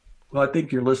 Well, I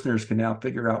think your listeners can now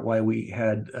figure out why we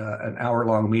had an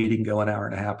hour-long meeting go an hour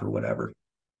and a half or whatever.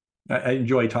 I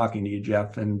enjoy talking to you,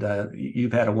 Jeff, and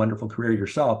you've had a wonderful career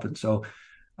yourself. And so,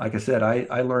 like I said,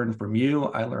 I learned from you.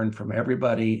 I learned from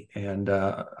everybody. And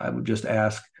I would just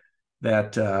ask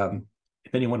that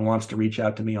if anyone wants to reach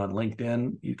out to me on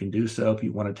LinkedIn, you can do so. If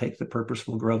you want to take the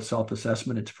Purposeful Growth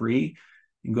Self-Assessment, it's free.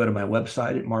 You can go to my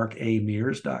website at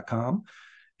markamears.com,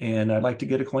 and I'd like to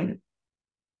get acquainted.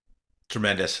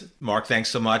 Tremendous. Mark, thanks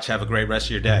so much. Have a great rest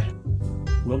of your day.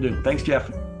 Will do. Thanks, Jeff.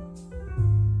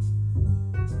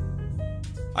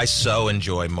 I so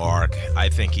enjoy Mark. I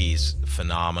think he's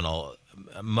phenomenal.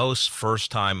 Most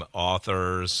first-time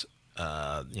authors,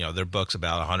 their book's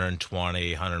about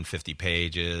 120, 150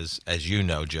 pages. As you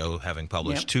know, Joe, having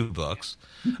published 2 books.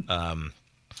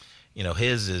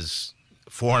 His is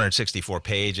 464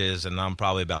 pages, and I'm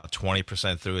probably about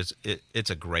 20% through. It's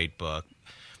a great book.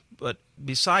 But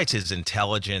besides his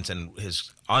intelligence and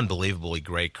his unbelievably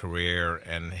great career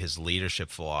and his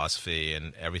leadership philosophy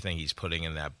and everything he's putting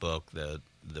in that book, the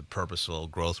Purposeful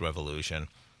Growth Revolution,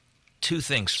 2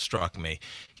 things struck me.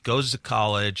 He goes to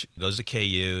college, goes to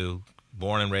KU,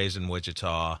 born and raised in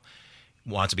Wichita,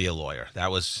 wants to be a lawyer.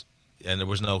 And there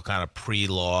was no kind of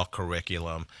pre-law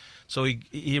curriculum. So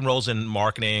he enrolls in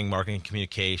marketing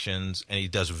communications, and he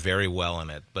does very well in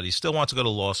it. But he still wants to go to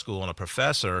law school, and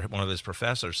one of his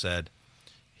professors said,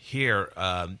 here,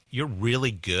 you're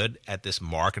really good at this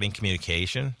marketing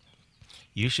communication.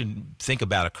 You should think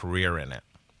about a career in it.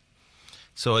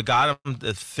 So it got him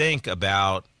to think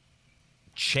about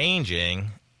changing,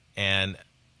 and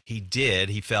he did.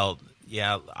 He felt,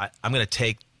 I'm going to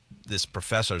take this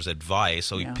professor's advice.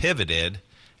 So he pivoted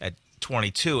at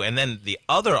 22. And then the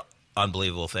other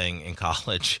unbelievable thing in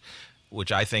college,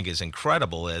 which I think is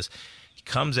incredible, is he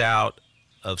comes out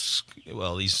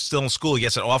he's still in school. He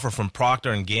gets an offer from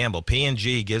Procter & Gamble.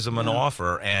 P&G gives him an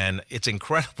offer, and it's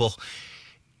incredible.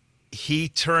 He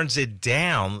turns it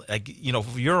down. Like,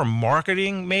 if you're a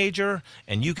marketing major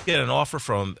and you get an offer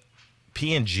from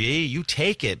P&G, you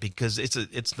take it because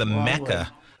it's the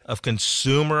mecca of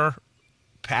consumer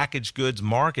packaged goods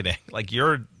marketing. Like,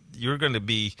 you're going to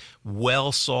be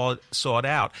well sought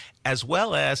out, as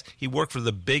well as he worked for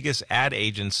the biggest ad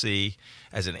agency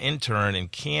as an intern in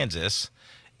Kansas,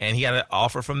 and he got an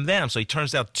offer from them. So he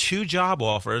turns down 2 job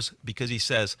offers because he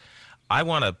says, I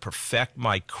want to perfect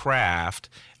my craft.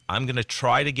 I'm going to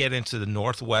try to get into the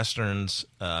Northwestern's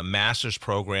master's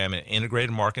program in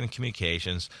integrated marketing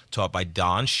communications, taught by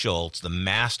Don Schultz, the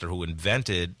master who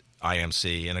invented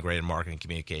IMC, integrated marketing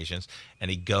communications,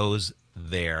 and he goes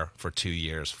there for 2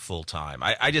 years full time.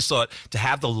 I just thought, to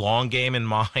have the long game in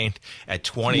mind at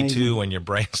 22 when your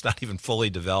brain's not even fully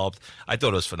developed, I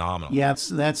thought it was phenomenal. Yeah,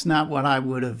 that's not what I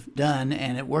would have done,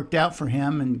 and it worked out for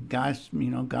him, and gosh,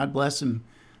 God bless him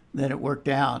that it worked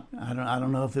out. I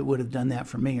don't know if it would have done that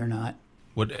for me or not.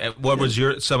 What was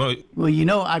your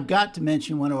Well, I've got to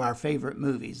mention one of our favorite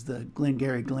movies, the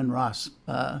Glenn Ross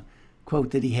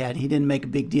quote that he had. He didn't make a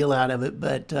big deal out of it,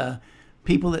 but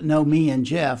people that know me and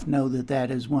Jeff know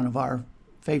that is one of our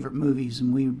favorite movies,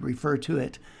 and we refer to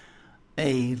it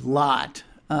a lot.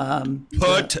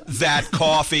 Put that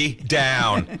coffee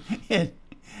down.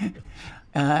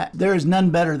 There is none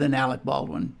better than Alec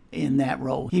Baldwin in that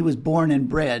role. He was born and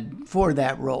bred for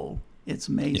that role. It's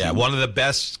amazing. Yeah, one of the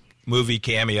best movie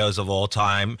cameos of all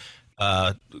time.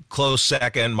 Close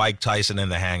second, Mike Tyson in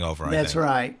The Hangover, I think.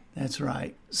 That's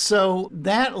right. So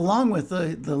that, along with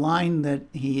the line that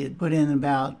he had put in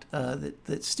about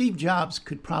that Steve Jobs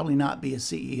could probably not be a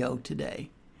CEO today,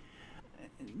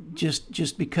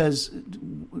 just because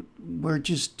we're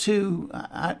just too,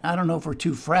 I don't know if we're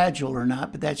too fragile or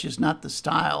not, but that's just not the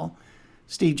style.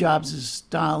 Steve Jobs'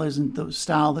 style isn't the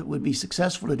style that would be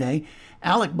successful today.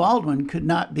 Alec Baldwin could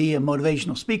not be a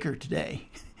motivational speaker today.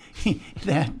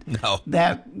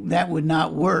 That would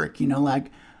not work. Like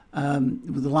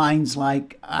with lines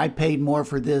like, I paid more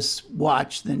for this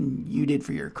watch than you did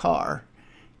for your car.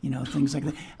 Things like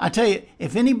that. I tell you,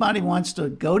 if anybody wants to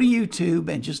go to YouTube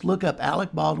and just look up Alec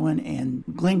Baldwin and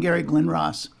Glenn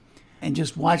Ross and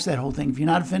just watch that whole thing, if you're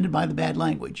not offended by the bad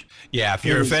language. Yeah, if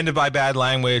you're offended by bad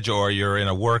language or you're in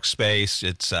a workspace,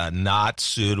 it's not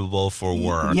suitable for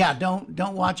work. Yeah,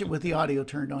 don't watch it with the audio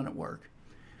turned on at work.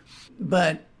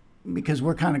 But because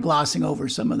we're kind of glossing over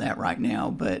some of that right now,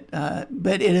 but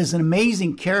it is an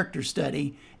amazing character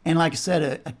study, and like I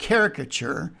said, a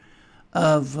caricature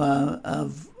of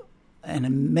an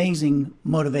amazing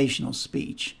motivational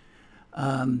speech,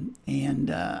 and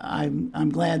I'm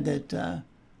glad that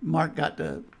Mark got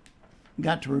to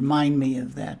remind me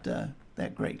of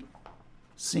that great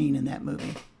scene in that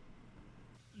movie.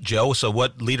 Joe, so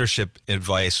what leadership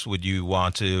advice would you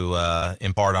want to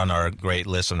impart on our great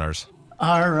listeners?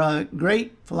 Our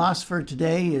great philosopher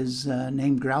today is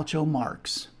named Groucho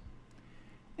Marx.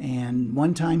 And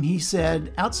one time he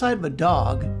said, outside of a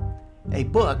dog, a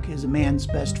book is a man's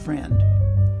best friend.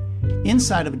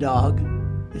 Inside of a dog,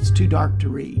 it's too dark to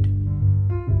read.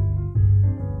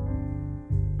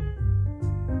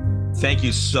 Thank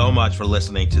you so much for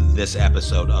listening to this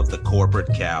episode of The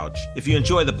Corporate Couch. If you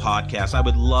enjoy the podcast, I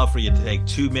would love for you to take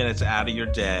 2 minutes out of your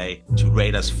day to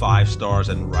rate us 5 stars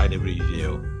and write a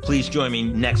review. Please join me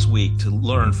next week to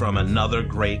learn from another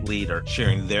great leader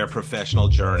sharing their professional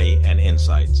journey and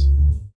insights.